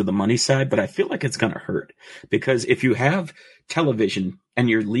in terms of the money side, but I feel like it's going to hurt because if you have television and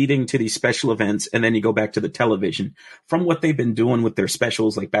you're leading to these special events and then you go back to the television, from what they've been doing with their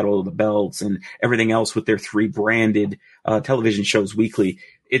specials like Battle of the Belts and everything else with their 3 branded television shows weekly,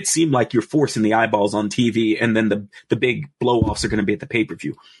 it seemed like you're forcing the eyeballs on TV and then the big blow-offs are going to be at the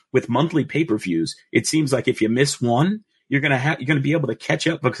pay-per-view. With monthly pay-per-views, it seems like if you miss one, you're going to be able to catch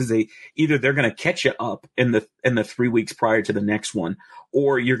up because they're going to catch you up in the 3 weeks prior to the next one,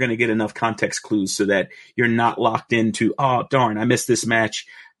 or you're going to get enough context clues so that you're not locked into, oh, darn, I missed this match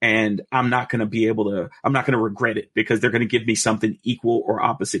and I'm not going to regret it because they're going to give me something equal or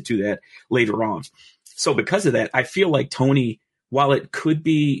opposite to that later on. So because of that, I feel like Tony, while it could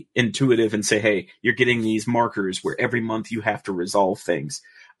be intuitive and say, hey, you're getting these markers where every month you have to resolve things,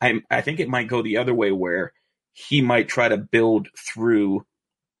 I think it might go the other way where he might try to build through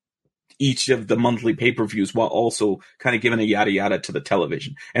each of the monthly pay-per-views while also kind of giving a yada yada to the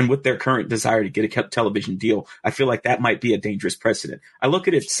television. And with their current desire to get a television deal, I feel like that might be a dangerous precedent. I look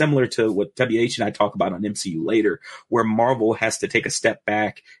at it similar to what WH and I talk about on MCU later, where Marvel has to take a step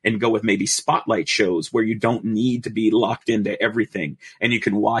back and go with maybe spotlight shows where you don't need to be locked into everything and you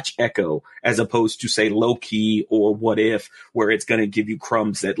can watch Echo as opposed to, say, Loki or What If, where it's going to give you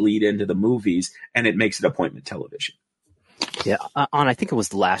crumbs that lead into the movies and it makes it appointment television. Yeah, I think it was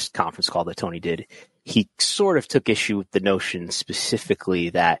the last conference call that Tony did. He sort of took issue with the notion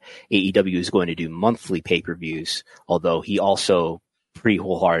specifically that AEW is going to do monthly pay-per-views, although he also pretty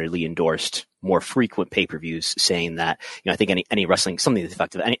wholeheartedly endorsed more frequent pay-per-views, saying that, I think any wrestling, something that's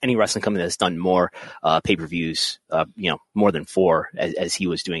effective, any wrestling company that's done more pay-per-views, more than 4 as he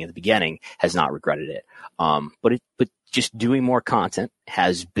was doing at the beginning has not regretted it. But just doing more content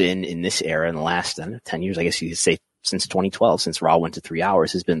has been in this era in the last 10 years, I guess you could say, since 2012, since Raw went to 3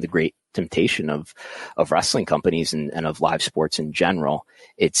 hours, has been the great temptation of wrestling companies and of live sports in general.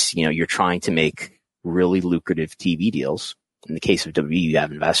 It's, you're trying to make really lucrative TV deals. In the case of WWE, you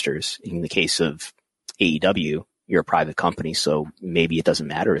have investors. In the case of AEW, you're a private company, so maybe it doesn't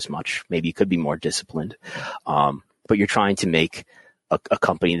matter as much. Maybe you could be more disciplined. But you're trying to make a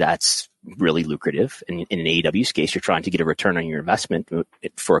company that's really lucrative. And in an AEW's case, you're trying to get a return on your investment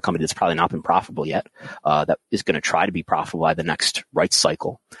for a company that's probably not been profitable yet, that is going to try to be profitable by the next rights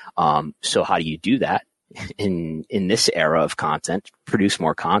cycle. So how do you do that in this era of content? Produce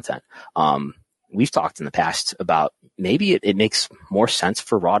more content. We've talked in the past about maybe it makes more sense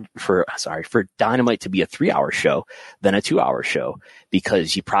for Dynamite to be a 3-hour show than a 2-hour show,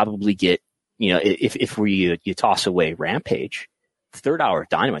 because you probably get if you toss away Rampage, the third hour of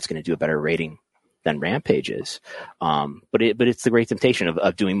Dynamite's going to do a better rating than Rampage is. But it's the great temptation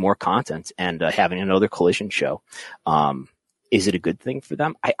of doing more content and having another Collision show. Is it a good thing for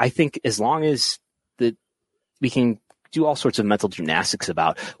them? I think as long as we can do all sorts of mental gymnastics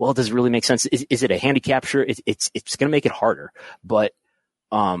about, well, does it really make sense? Is it a handicap? Sure, it's going to make it harder. But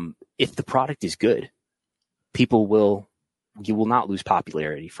if the product is good, you will not lose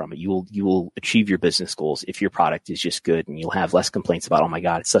popularity from it. You will achieve your business goals if your product is just good, and you'll have less complaints about, oh my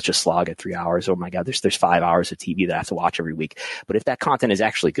God, it's such a slog at 3 hours. Oh my God, there's 5 hours of TV that I have to watch every week. But if that content is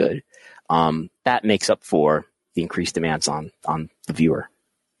actually good, that makes up for the increased demands on the viewer.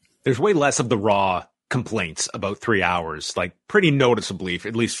 There's way less of the raw complaints about 3 hours, like pretty noticeably,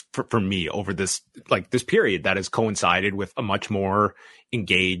 at least for me, over this period that has coincided with a much more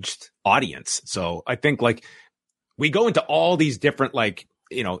engaged audience. So I think we go into all these different,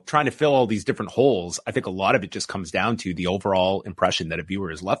 trying to fill all these different holes. I think a lot of it just comes down to the overall impression that a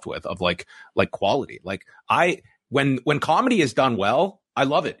viewer is left with of quality. When comedy is done well, I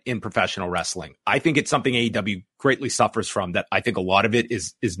love it in professional wrestling. I think it's something AEW greatly suffers from, that I think a lot of it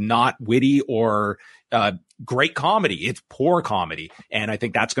is not witty or great comedy. It's poor comedy. And I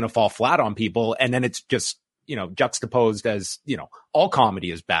think that's going to fall flat on people. And then it's just, juxtaposed as, all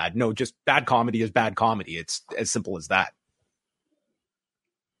comedy is bad. No, just bad comedy is bad comedy. It's as simple as that.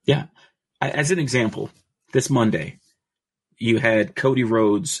 Yeah. As an example, this Monday, you had Cody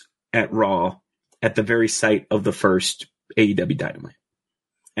Rhodes at Raw at the very site of the first AEW Dynamite.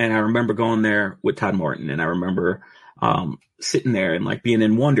 And I remember going there with Todd Martin, and I remember sitting there and being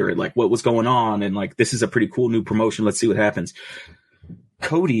in wonder at what was going on, and this is a pretty cool new promotion. Let's see what happens.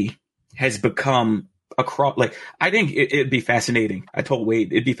 Cody has become I think it'd be fascinating. I told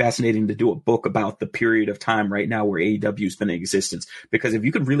Wade it'd be fascinating to do a book about the period of time right now where AEW's been in existence, because if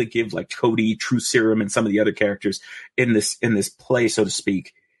you could really give Cody, True Serum, and some of the other characters in this play, so to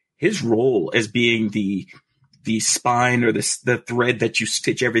speak, his role as being the spine or the thread that you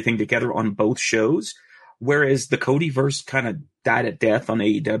stitch everything together on both shows. Whereas the Codyverse kind of died at death on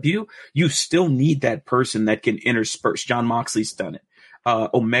AEW, you still need that person that can intersperse. Jon Moxley's done it.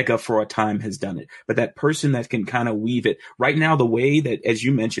 Omega for a time has done it, but that person that can kind of weave it right now, the way that, as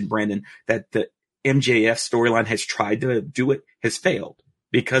you mentioned, Brandon, that the MJF storyline has tried to do it has failed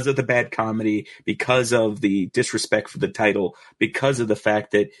because of the bad comedy, because of the disrespect for the title, because of the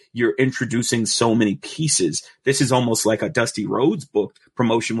fact that you're introducing so many pieces. This is almost like a Dusty Rhodes book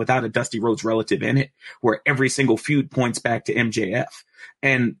promotion without a Dusty Rhodes relative in it, where every single feud points back to MJF.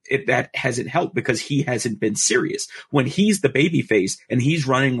 And that hasn't helped because he hasn't been serious. When he's the babyface and he's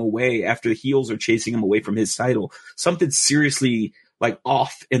running away after the heels are chasing him away from his title, something's seriously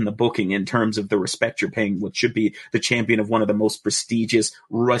off in the booking in terms of the respect you're paying what should be the champion of one of the most prestigious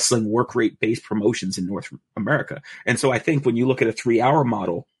wrestling work rate based promotions in North America. And so I think when you look at a 3 hour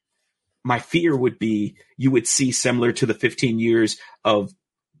model, my fear would be you would see similar to the 15 years of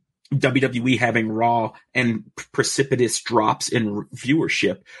WWE having Raw and precipitous drops in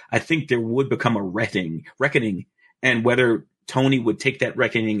viewership. I think there would become a reckoning, and whether Tony would take that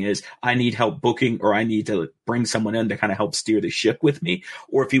reckoning as I need help booking, or I need to bring someone in to kind of help steer the ship with me,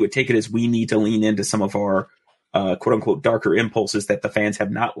 or if he would take it as we need to lean into some of our quote unquote darker impulses that the fans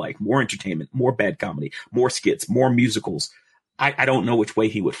have not liked, more entertainment, more bad comedy, more skits, more musicals. I don't know which way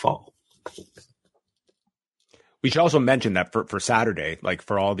he would fall. We should also mention that for Saturday,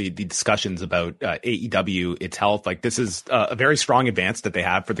 for all the discussions about AEW, its health, this is a very strong advance that they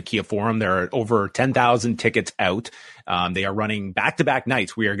have for the Kia Forum. There are over 10,000 tickets out. They are running back-to-back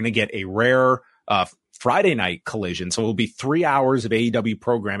nights. We are going to get a rare Friday night Collision. So it will be 3 hours of AEW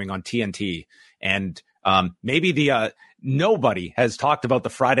programming on TNT. And maybe nobody has talked about the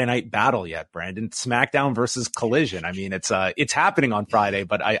Friday night battle yet, Brandon. SmackDown versus Collision. I mean, it's happening on Friday,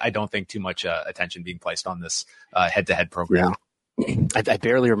 but I don't think too much attention being placed on this head-to-head program. Yeah. I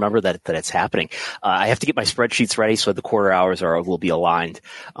barely remember that it's happening. I have to get my spreadsheets ready so the quarter hours will be aligned.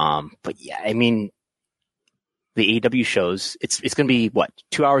 But yeah, I mean, the AEW shows, it's going to be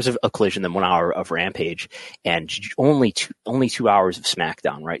 2 hours of Collision, then 1 hour of Rampage, and only 2 hours of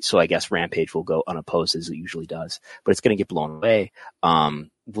SmackDown, right? So I guess Rampage will go unopposed as it usually does, but it's going to get blown away.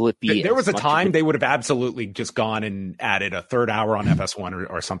 Will it be? There was a time they would have absolutely just gone and added a third hour on FS1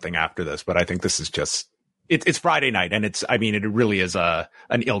 or something after this, but I think this is just it's Friday night, and it really is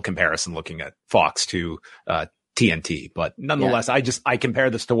an ill comparison looking at Fox to TNT, but nonetheless, yeah. I compare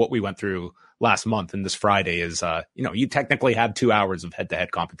this to what we went through last month, and this Friday is, you technically have 2 hours of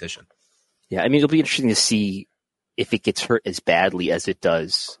head-to-head competition. Yeah, I mean, it'll be interesting to see if it gets hurt as badly as it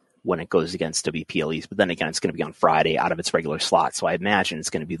does when it goes against WPLEs, but then again, it's going to be on Friday out of its regular slot, so I imagine it's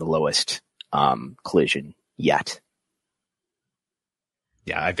going to be the lowest Collision yet.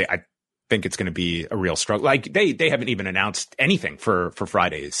 Yeah, I think it's going to be a real struggle. Like they haven't even announced anything for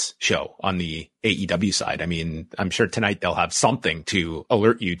Friday's show on the AEW side. I mean, I'm sure tonight they'll have something to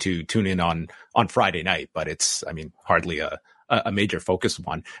alert you to tune in on Friday night, but it's, I mean, hardly a major focus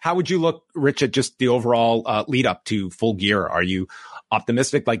one. How would you look, Rich, at just the overall lead up to Full Gear? Are you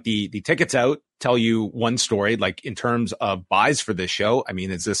optimistic? Like the tickets out tell you one story, like in terms of buys for this show. I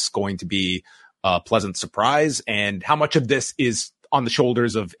mean, is this going to be a pleasant surprise? And how much of this is on the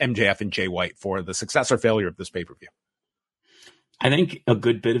shoulders of MJF and Jay White for the success or failure of this pay-per-view? I think a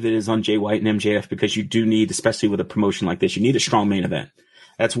good bit of it is on Jay White and MJF, because you do need, especially with a promotion like this, you need a strong main event.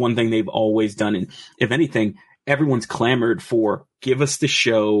 That's one thing they've always done. And if anything, everyone's clamored for, give us the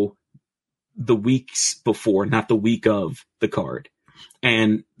show the weeks before, not the week of the card.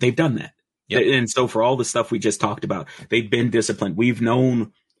 And they've done that. Yep. And so for all the stuff we just talked about, they've been disciplined. We've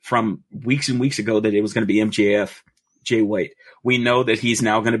known from weeks and weeks ago that it was going to be MJF, Jay White. We know that he's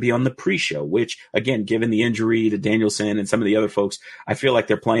now going to be on the pre-show, which, again, given the injury to Danielson and some of the other folks, I feel like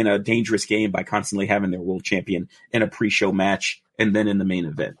they're playing a dangerous game by constantly having their world champion in a pre-show match and then in the main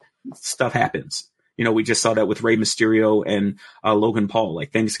event. Stuff happens. You know, we just saw that with Rey Mysterio and Logan Paul.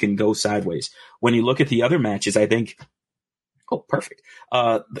 Like, things can go sideways. When you look at the other matches, I think, perfect.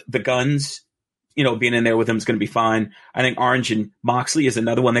 The Guns, you know, being in there with them is going to be fine. I think Orange and Moxley is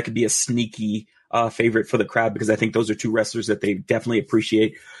another one that could be a sneaky favorite for the crowd, because I think those are two wrestlers that they definitely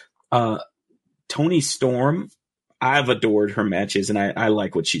appreciate. Toni Storm, I've adored her matches, and I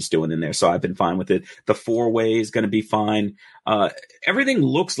like what she's doing in there, so I've been fine with it. The 4-way is going to be fine. Everything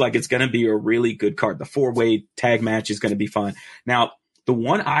looks like it's going to be a really good card. The 4-way tag match is going to be fine. Now, the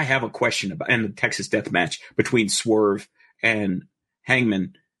one I have a question about, and the Texas Death match between Swerve and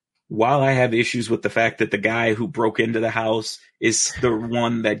Hangman, while I have issues with the fact that the guy who broke into the house is the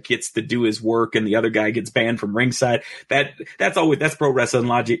one that gets to do his work and the other guy gets banned from ringside, that's pro wrestling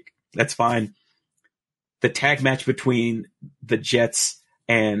logic. That's fine. The tag match between the Jets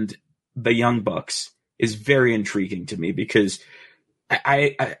and the Young Bucks is very intriguing to me, because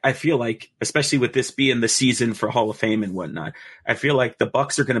I feel like, especially with this being the season for Hall of Fame and whatnot, I feel like the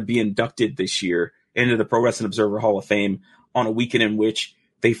Bucks are going to be inducted this year into the Pro Wrestling Observer Hall of Fame on a weekend in which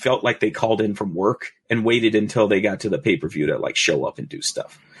they felt like they called in from work and waited until they got to the pay-per-view to like show up and do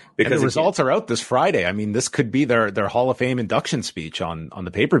stuff. Because the results are out this Friday. I mean, this could be their Hall of Fame induction speech on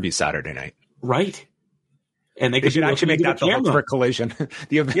the pay-per-view Saturday night. Right. And they could actually make that the Ultimate Collision.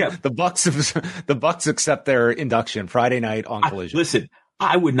 The Bucks accept their induction Friday night on Collision. Listen,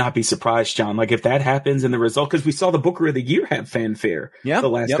 I would not be surprised, John. Like, if that happens in the result, because we saw the Booker of the Year have fanfare the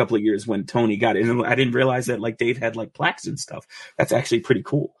last couple of years when Tony got it. And I didn't realize that like Dave had like plaques and stuff. That's actually pretty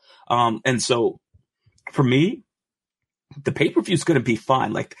cool. And so for me, the pay-per-view is going to be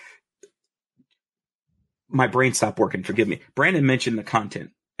fine. Like, my brain stopped working. Forgive me. Brandon mentioned the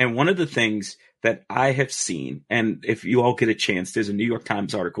content. And one of the things that I have seen, and if you all get a chance, there's a New York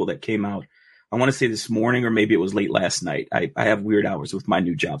Times article that came out, I want to say this morning, or maybe it was late last night. I have weird hours with my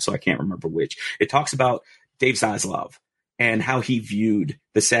new job, so I can't remember which. It talks about Dave Zaslav and how he viewed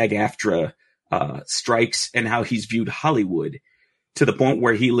the SAG-AFTRA strikes and how he's viewed Hollywood, to the point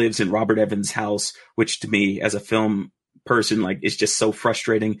where he lives in Robert Evans' house, which to me, as a film person, like, is just so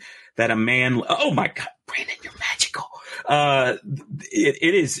frustrating that a man, oh my God, Brandon, you're magical.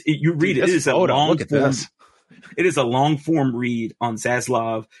 It is, you read it, it is a long form. It is a long form read on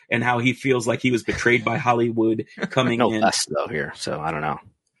Zaslav and how he feels like he was betrayed by Hollywood coming in. No less though here, so I don't know.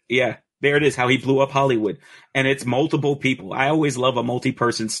 Yeah, there it is, how he blew up Hollywood. And it's multiple people. I always love a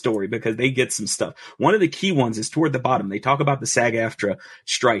multi-person story because they get some stuff. One of the key ones is toward the bottom. They talk about the SAG-AFTRA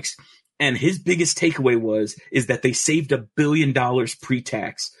strikes. And his biggest takeaway is that they saved $1 billion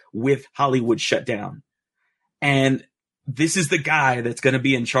pre-tax with Hollywood shut down. And this is the guy that's going to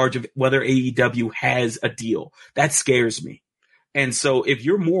be in charge of whether AEW has a deal. That scares me. And so if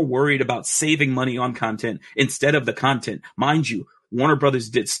you're more worried about saving money on content instead of the content, mind you, Warner Brothers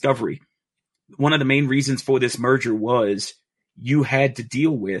Discovery, one of the main reasons for this merger was you had to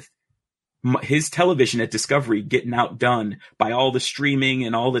deal with his television at Discovery getting outdone by all the streaming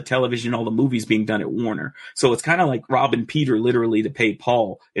and all the television, all the movies being done at Warner. So it's kind of like robbing Peter literally to pay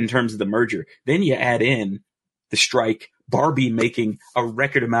Paul in terms of the merger. Then you add in the strike, Barbie making a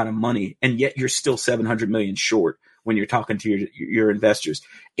record amount of money, and yet you're still $700 million short when you're talking to your investors.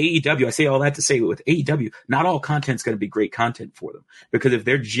 AEW, I say all that to say with AEW, not all content's going to be great content for them, because if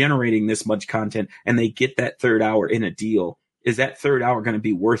they're generating this much content and they get that third hour in a deal, is that third hour going to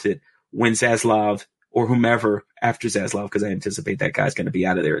be worth it when Zaslav or whomever after Zaslav, because I anticipate that guy's going to be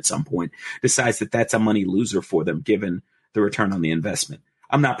out of there at some point, decides that that's a money loser for them given the return on the investment?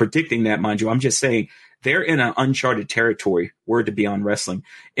 I'm not predicting that, mind you. I'm just saying they're in an uncharted territory, word to be on wrestling,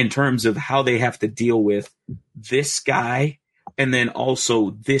 in terms of how they have to deal with this guy and then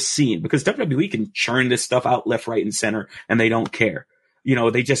also this scene. Because WWE can churn this stuff out left, right, and center, and they don't care. You know,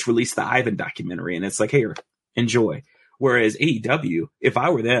 they just released the Ivan documentary, and it's like, here, enjoy. Whereas AEW, if I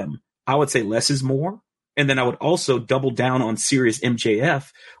were them, I would say less is more. And then I would also double down on Serious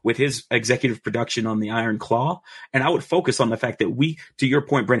MJF with his executive production on the Iron Claw. And I would focus on the fact that we, to your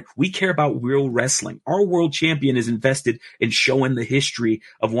point, Brent, we care about real wrestling. Our world champion is invested in showing the history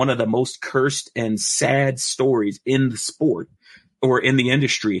of one of the most cursed and sad stories in the sport or in the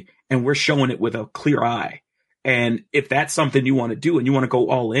industry. And we're showing it with a clear eye. And if that's something you want to do and you want to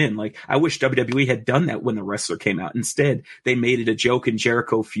go all in, like I wish WWE had done that when the wrestler came out. Instead, they made it a joke and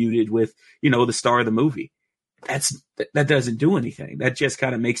Jericho feuded with, you know, the star of the movie. That doesn't do anything. That just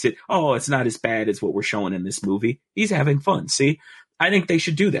kind of makes it, oh, it's not as bad as what we're showing in this movie. He's having fun. See, I think they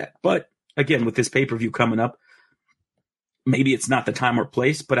should do that. But again, with this pay-per-view coming up, maybe it's not the time or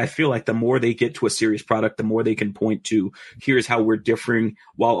place, but I feel like the more they get to a serious product, the more they can point to, here's how we're differing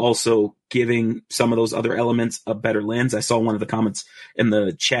while also giving some of those other elements a better lens. I saw one of the comments in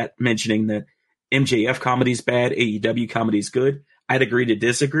the chat mentioning that MJF comedy is bad, AEW comedy is good. I'd agree to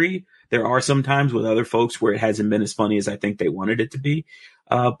disagree. There are some times with other folks where it hasn't been as funny as I think they wanted it to be.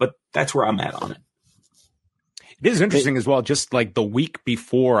 But that's where I'm at on it. It is interesting as well, just like the week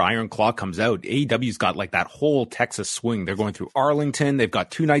before Iron Claw comes out, AEW's got like that whole Texas swing. They're going through Arlington. They've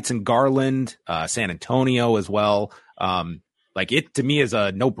got 2 nights in Garland, San Antonio as well. Like it to me is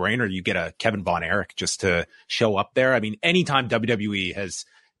a no brainer. You get a Kevin Von Erich just to show up there. I mean, anytime WWE has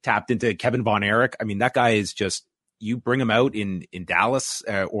tapped into Kevin Von Erich, I mean, that guy is just, you bring him out in Dallas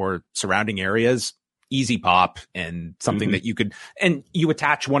or surrounding areas, easy pop and something that you could, and you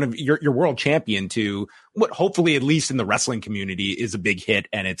attach one of your world champion to what hopefully at least in the wrestling community is a big hit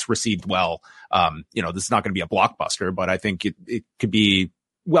and it's received well. You know, this is not going to be a blockbuster, but I think it could be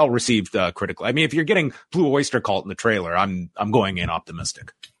well received critically. I mean, if you're getting Blue Oyster Cult in the trailer, I'm going in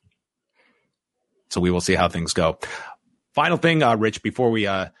optimistic. So we will see how things go. Final thing, Rich, before we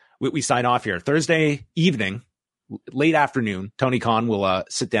sign off here, Thursday evening, late afternoon, Tony Khan will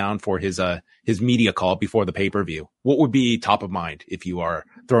sit down for his media call before the pay-per-view. What would be top of mind if you are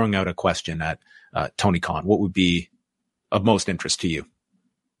throwing out a question at Tony Khan? What would be of most interest to you?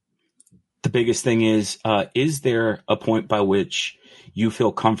 The biggest thing is there a point by which you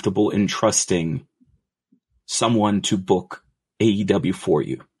feel comfortable in trusting someone to book AEW for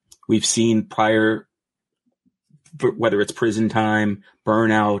you? We've seen prior, whether it's Prison Time,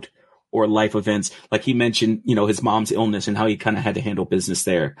 Burnout, or life events, like he mentioned, you know, his mom's illness and how he kind of had to handle business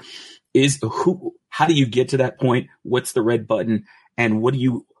there. How do you get to that point? What's the red button? And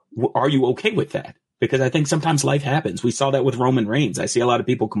are you okay with that? Because I think sometimes life happens. We saw that with Roman Reigns. I see a lot of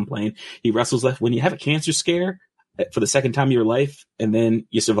people complain he wrestles left. When you have a cancer scare for the second time in your life, and then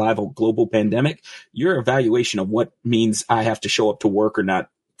you survive a global pandemic, your evaluation of what means I have to show up to work or not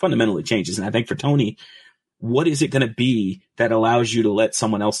fundamentally changes. And I think for Tony, what is it going to be that allows you to let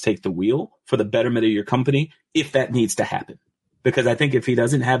someone else take the wheel for the betterment of your company if that needs to happen? Because I think if he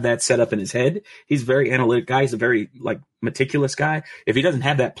doesn't have that set up in his head, he's a very analytic guy. He's a very meticulous guy. If he doesn't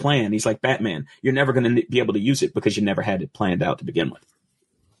have that plan, he's like Batman. You're never going to be able to use it because you never had it planned out to begin with.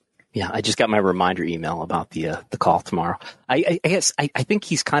 Yeah, I just got my reminder email about the call tomorrow. I guess I think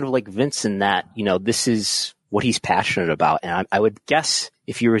he's kind of like Vince in that, you know, this is what he's passionate about. And I would guess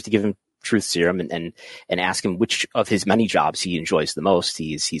if you were to give him truth serum and ask him which of his many jobs he enjoys the most,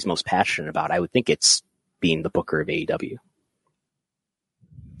 he's most passionate about, I would think it's being the booker of AEW.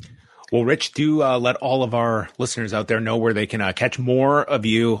 Well, Rich, do let all of our listeners out there know where they can catch more of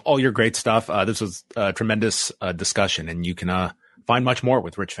you, all your great stuff. This was a tremendous discussion, and you can find much more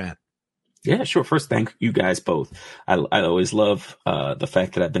with Rich Fann. Yeah, sure. First, thank you guys both. I always love the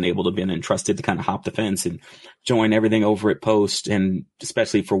fact that I've been able to be entrusted to kind of hop the fence and join everything over at Post, and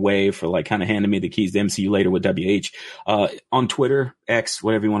especially for Wave for like kind of handing me the keys to MCU later with WH. On Twitter, X,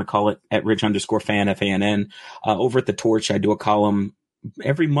 whatever you want to call it, at Rich_Fann, Fann. Over at The Torch, I do a column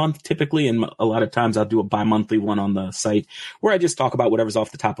every month typically, and a lot of times I'll do a bi-monthly one on the site where I just talk about whatever's off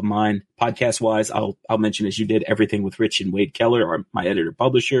the top of mind. Podcast wise, I'll mention, as you did, everything with Rich and Wade Keller, or my editor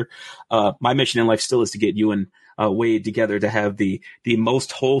publisher. My mission in life still is to get you and Wade together to have the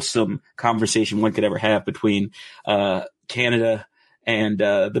most wholesome conversation one could ever have between Canada and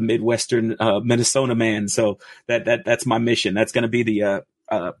the Midwestern Minnesota man. So that's my mission. That's going to be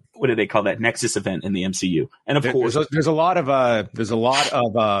what do they call that, Nexus event in the MCU. And of course, there's a lot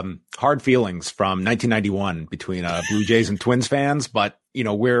of hard feelings from 1991 between Blue Jays and Twins fans, but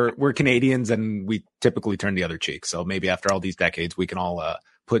we're Canadians and we typically turn the other cheek. So maybe after all these decades, we can all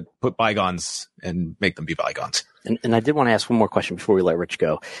put bygones and make them be bygones. And I did want to ask one more question before we let Rich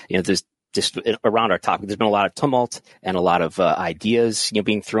go. There's just around our topic, there's been a lot of tumult and a lot of ideas,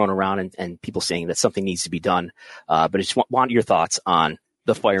 being thrown around and people saying that something needs to be done. But I just want your thoughts on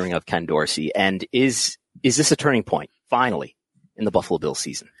the firing of Ken Dorsey. And is this a turning point finally in the Buffalo Bills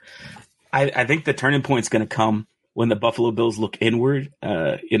season? I think the turning point is going to come when the Buffalo Bills look inward.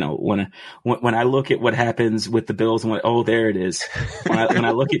 When I look at what happens with the Bills and there it is. When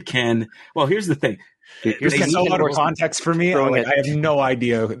I look at Ken, well, here's the thing. Here's so out of context for me. I have no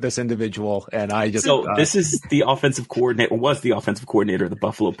idea this individual, and I just. So this is the offensive coordinator, was the offensive coordinator of the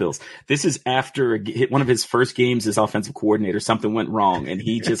Buffalo Bills. This is after one of his first games as offensive coordinator. Something went wrong, and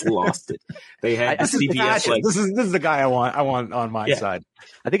he just lost it. They had CBS. This is the guy I want on my side.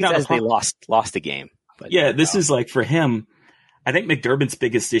 I think it's as they lost the game. But, this is like for him. I think McDermott's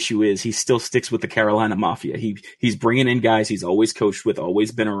biggest issue is he still sticks with the Carolina Mafia. He's bringing in guys he's always coached with,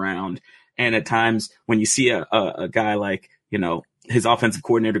 always been around. And at times when you see a guy like, his offensive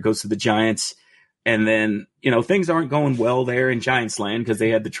coordinator goes to the Giants and then, things aren't going well there in Giants land because they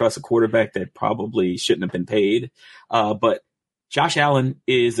had to trust a quarterback that probably shouldn't have been paid. But Josh Allen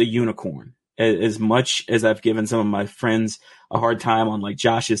is a unicorn. As much as I've given some of my friends a hard time on like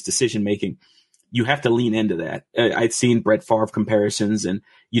Josh's decision making, you have to lean into that. I'd seen Brett Favre comparisons, and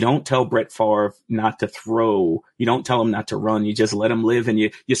you don't tell Brett Favre not to throw. You don't tell him not to run. You just let him live, and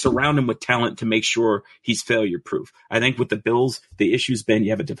you surround him with talent to make sure he's failure proof. I think with the Bills, the issue's been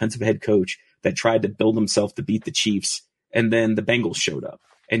you have a defensive head coach that tried to build himself to beat the Chiefs, and then the Bengals showed up,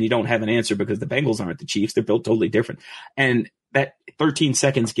 and you don't have an answer because the Bengals aren't the Chiefs. They're built totally different. And that 13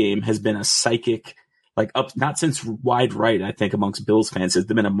 seconds game has been a psychic, not since wide right, I think, amongst Bills fans, has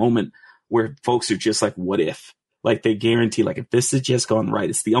there been a moment where folks are just like, what if? Like they guarantee, if this has just gone right,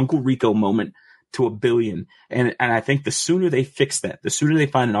 it's the Uncle Rico moment to $1 billion. And I think the sooner they fix that, the sooner they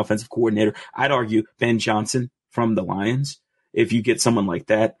find an offensive coordinator, I'd argue Ben Johnson from the Lions, if you get someone like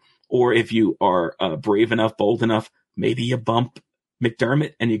that, or if you are brave enough, bold enough, maybe you bump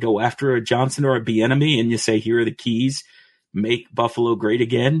McDermott and you go after a Johnson or a Bieniemy and you say, here are the keys, make Buffalo great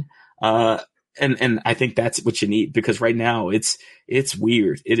again. And I think that's what you need, because right now it's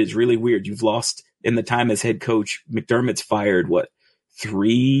weird. It is really weird. You've lost in the time as head coach. McDermott's fired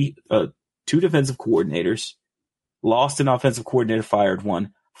two defensive coordinators, lost an offensive coordinator, fired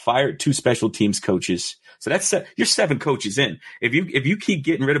one, fired two special teams coaches. So that's you're 7 coaches in. If you keep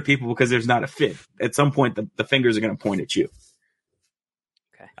getting rid of people because there's not a fit, at some point the fingers are going to point at you.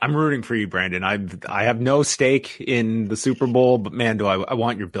 I'm rooting for you, Brandon. I have no stake in the Super Bowl, but man, do I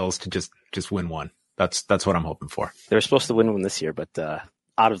want your Bills to just win one. That's what I'm hoping for. They were supposed to win one this year, but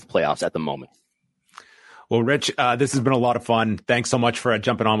out of the playoffs at the moment. Well, Rich, this has been a lot of fun. Thanks so much for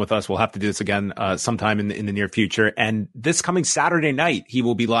jumping on with us. We'll have to do this again sometime in the near future. And this coming Saturday night, he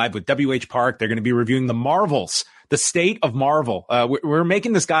will be live with WH Park. They're going to be reviewing the Marvels, the state of Marvel. We're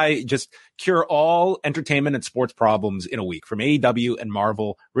making this guy just cure all entertainment and sports problems in a week. From AEW and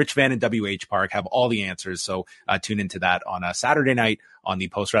Marvel, Rich Fann and WH Park have all the answers. So tune into that on a Saturday night on the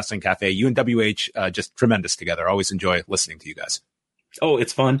Post Wrestling Cafe. You and WH just tremendous together. Always enjoy listening to you guys. Oh,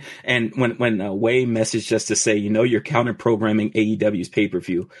 it's fun. And when Way messaged us to say, you're counter programming AEW's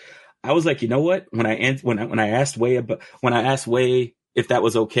pay-per-view, I was like, you know what? When I asked Way if that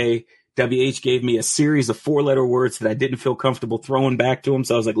was okay, WH gave me a series of 4-letter words that I didn't feel comfortable throwing back to him.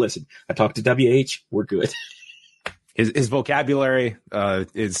 So I was like, listen, I talked to WH. We're good. His vocabulary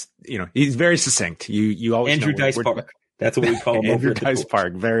is, he's very succinct. You always Andrew Dice Park. That's what we call him. Andrew Dice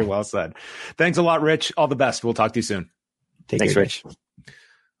Park. Very well said. Thanks a lot, Rich. All the best. We'll talk to you soon. Thanks, Rich.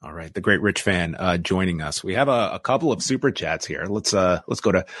 All right. The great Rich Fann joining us. We have a couple of super chats here. Let's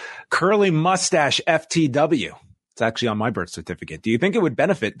go to Curly Mustache FTW. It's actually on my birth certificate. Do you think it would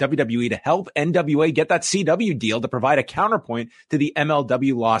benefit WWE to help NWA get that CW deal to provide a counterpoint to the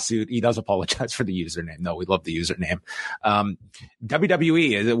MLW lawsuit? He does apologize for the username. No, we love the username.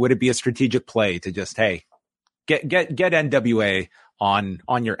 WWE, would it be a strategic play to just, hey, get NWA on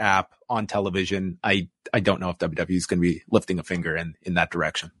your app, on television? I don't know if WWE is going to be lifting a finger in that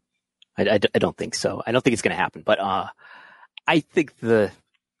direction. I don't think so. I don't think it's going to happen, but I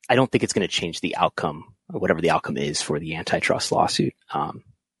don't think it's going to change the outcome, or whatever the outcome is for the antitrust lawsuit.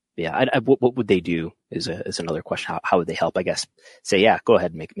 What would they do is another question. How would they help? I guess say, yeah, go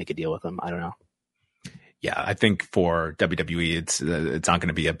ahead and make a deal with them. I don't know. yeah, I think for WWE, it's not going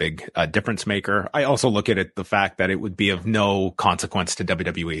to be a big difference maker. I also look at it the fact that it would be of no consequence to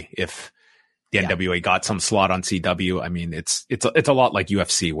WWE if the NWA got some slot on CW. I mean, it's a lot like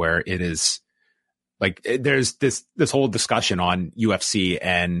UFC, where it is like there's this whole discussion on UFC,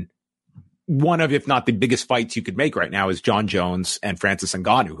 and one of, if not the biggest fights you could make right now, is John Jones and Francis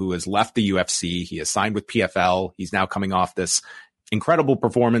Ngannou, who has left the UFC. He has signed with PFL. He's now coming off this incredible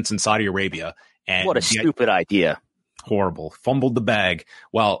performance in Saudi Arabia. And what a stupid idea. Horrible. Fumbled the bag.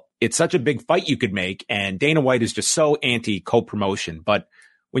 Well, it's such a big fight you could make, and Dana White is just so anti co-promotion. But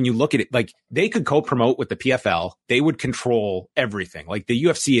when you look at it, like, they could co-promote with the PFL. They would control everything. Like, the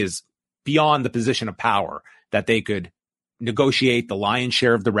UFC is beyond the position of power that they could negotiate the lion's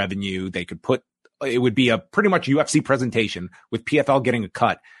share of the revenue. They could it would be a pretty much UFC presentation with PFL getting a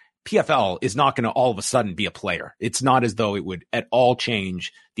cut. PFL is not going to all of a sudden be a player. It's not as though it would at all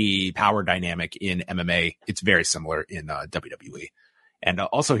change the power dynamic in MMA. It's very similar in WWE. And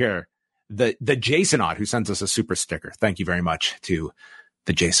also here, the Jasonot, who sends us a super sticker. Thank you very much to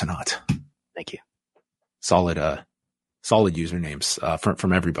the Jasonot. Thank you. Solid usernames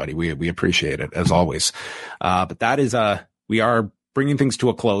from everybody. We appreciate it as always. But that is we are bringing things to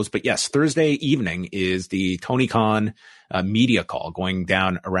a close. But yes, Thursday evening is the Tony Khan media call, going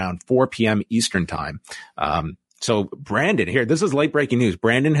down around 4 p.m. Eastern time. So Brandon here, this is late breaking news.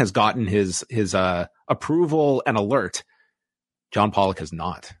 Brandon has gotten his approval and alert. John Pollock has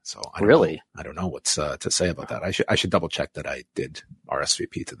not. So I don't know what's to say about that. I should double check that I did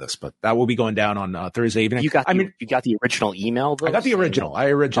RSVP to this, but that will be going down on Thursday evening. You got the original email though? I got the original. I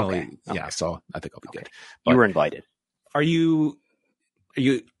originally, okay. So I think I'll be good. But you were invited. Are you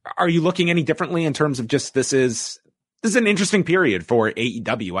looking any differently in terms of just this is an interesting period for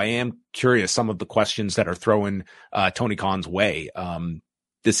AEW? I am curious some of the questions that are thrown Tony Khan's way.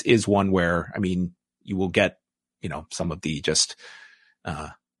 This is one where, I mean, you will get, some of the just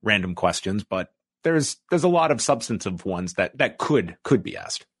random questions, but there's a lot of substantive ones that could be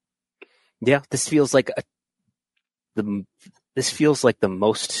asked. Yeah, this feels like a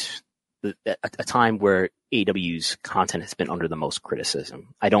time where AEW's content has been under the most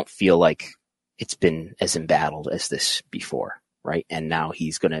criticism. I don't feel like it's been as embattled as this before, right? And now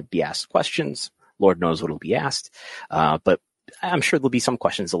he's going to be asked questions. Lord knows what will be asked. But I'm sure there'll be some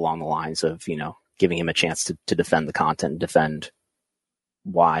questions along the lines of, giving him a chance to defend the content, defend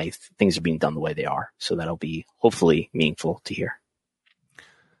why things are being done the way they are. So that'll be hopefully meaningful to hear.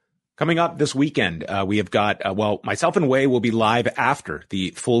 Coming up this weekend, we have got, myself and Wai will be live after the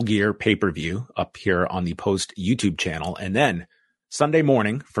Full Gear pay-per-view up here on the Post YouTube channel. And then Sunday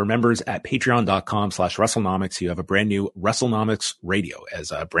morning, for members at patreon.com/Wrestlenomics, you have a brand new Wrestlenomics radio,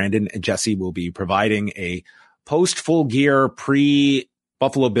 as Brandon and Jesse will be providing a post Full Gear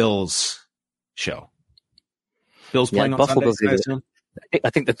pre-Buffalo Bills show. Bills playing on Buffalo Sunday, I assume? I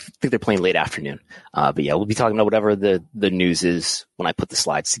think they're playing late afternoon. But yeah, we'll be talking about whatever the news is when I put the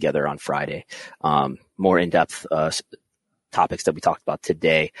slides together on Friday. More in-depth topics that we talked about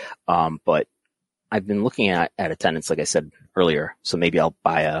today. But I've been looking at attendance, like I said earlier. So maybe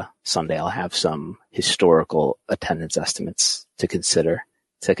by a Sunday, I'll have some historical attendance estimates to consider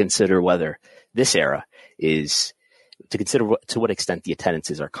whether this era is, to consider to what extent the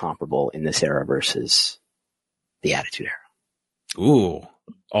attendances are comparable in this era versus the Attitude Era. Ooh,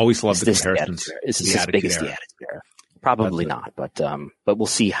 always love the comparisons. Is this as big as the Attitude Era? Probably not, but we'll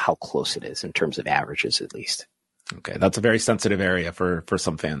see how close it is in terms of averages, at least. Okay, that's a very sensitive area for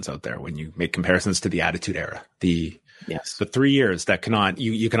some fans out there when you make comparisons to the Attitude Era. The 3 years that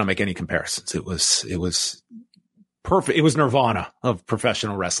you cannot make any comparisons. It was perfect. It was nirvana of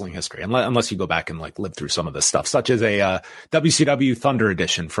professional wrestling history, unless you go back and live through some of this stuff, such as a WCW Thunder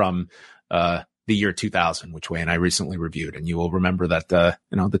edition from the year 2000, which Wai and I recently reviewed, and you will remember that the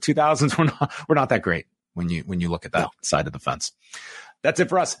 2000s were not that great when you look at that side of the fence. That's it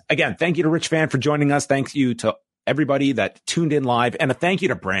for us. Again, thank you to Rich Fann for joining us. Thank you to everybody that tuned in live, and a thank you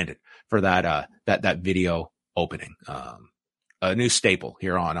to Brandon for that video opening. A new staple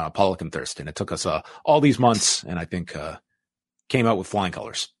here on Pollock and Thurston. It took us all these months, and I think came out with flying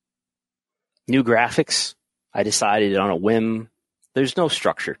colors. New graphics. I decided on a whim. There's no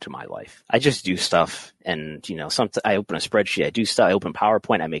structure to my life. I just do stuff, and I open a spreadsheet. I do stuff. I open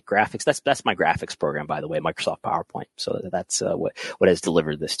PowerPoint. I make graphics. That's my graphics program, by the way, Microsoft PowerPoint. So that's what has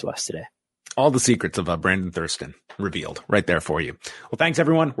delivered this to us today. All the secrets of Brandon Thurston revealed right there for you. Well, thanks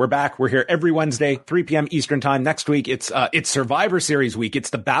everyone. We're back. We're here every Wednesday, 3 p.m. Eastern time. Next week, it's Survivor Series week.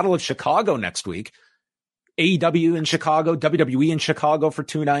 It's the Battle of Chicago next week. AEW in Chicago, WWE in Chicago for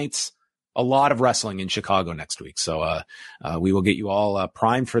 2 nights. a lot of wrestling in Chicago next week. So we will get you all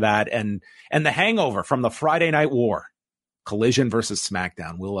primed for that. And the hangover from the Friday Night War, Collision versus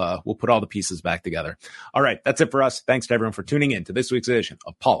SmackDown. We'll put all the pieces back together. All right, that's it for us. Thanks to everyone for tuning in to this week's edition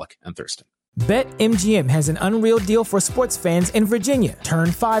of Pollock and Thurston. BetMGM has an unreal deal for sports fans in Virginia. Turn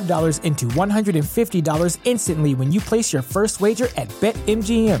 $5 into $150 instantly when you place your first wager at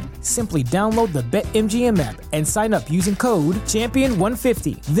BetMGM. Simply download the BetMGM app and sign up using code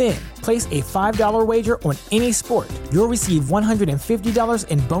Champion150. Then, place a $5 wager on any sport. You'll receive $150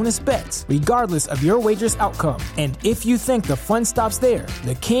 in bonus bets, regardless of your wager's outcome. And if you think the fun stops there,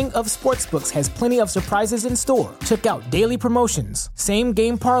 the King of Sportsbooks has plenty of surprises in store. Check out daily promotions,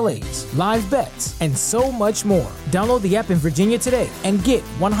 same-game parlays, live bets, and so much more. Download the app in Virginia today and get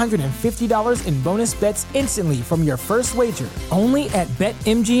 $150 in bonus bets instantly from your first wager. Only at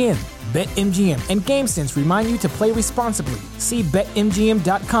BetMGM. BetMGM and GameSense remind you to play responsibly. See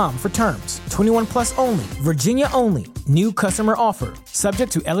BetMGM.com for terms. 21 plus only. Virginia only. New customer offer.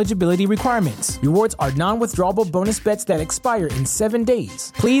 Subject to eligibility requirements. Rewards are non-withdrawable bonus bets that expire in 7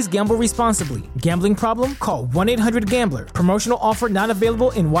 days. Please gamble responsibly. Gambling problem? Call 1-800-GAMBLER. Promotional offer not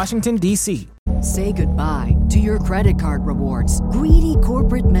available in Washington, D.C. Say goodbye to your credit card rewards. Greedy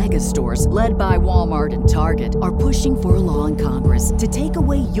corporate mega stores, led by Walmart and Target, are pushing for a law in Congress to take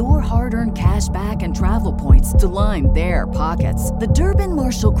away your hard-earned cash back and travel points to line their pockets. The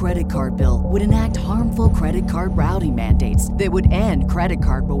Durbin-Marshall credit card bill would enact harmful credit card routing mandates that would end credit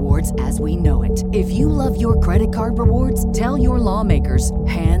card rewards as we know it. If you love your credit card rewards, tell your lawmakers,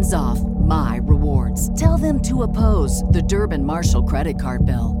 hands off my rewards. Tell them to oppose the Durbin-Marshall credit card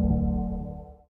bill.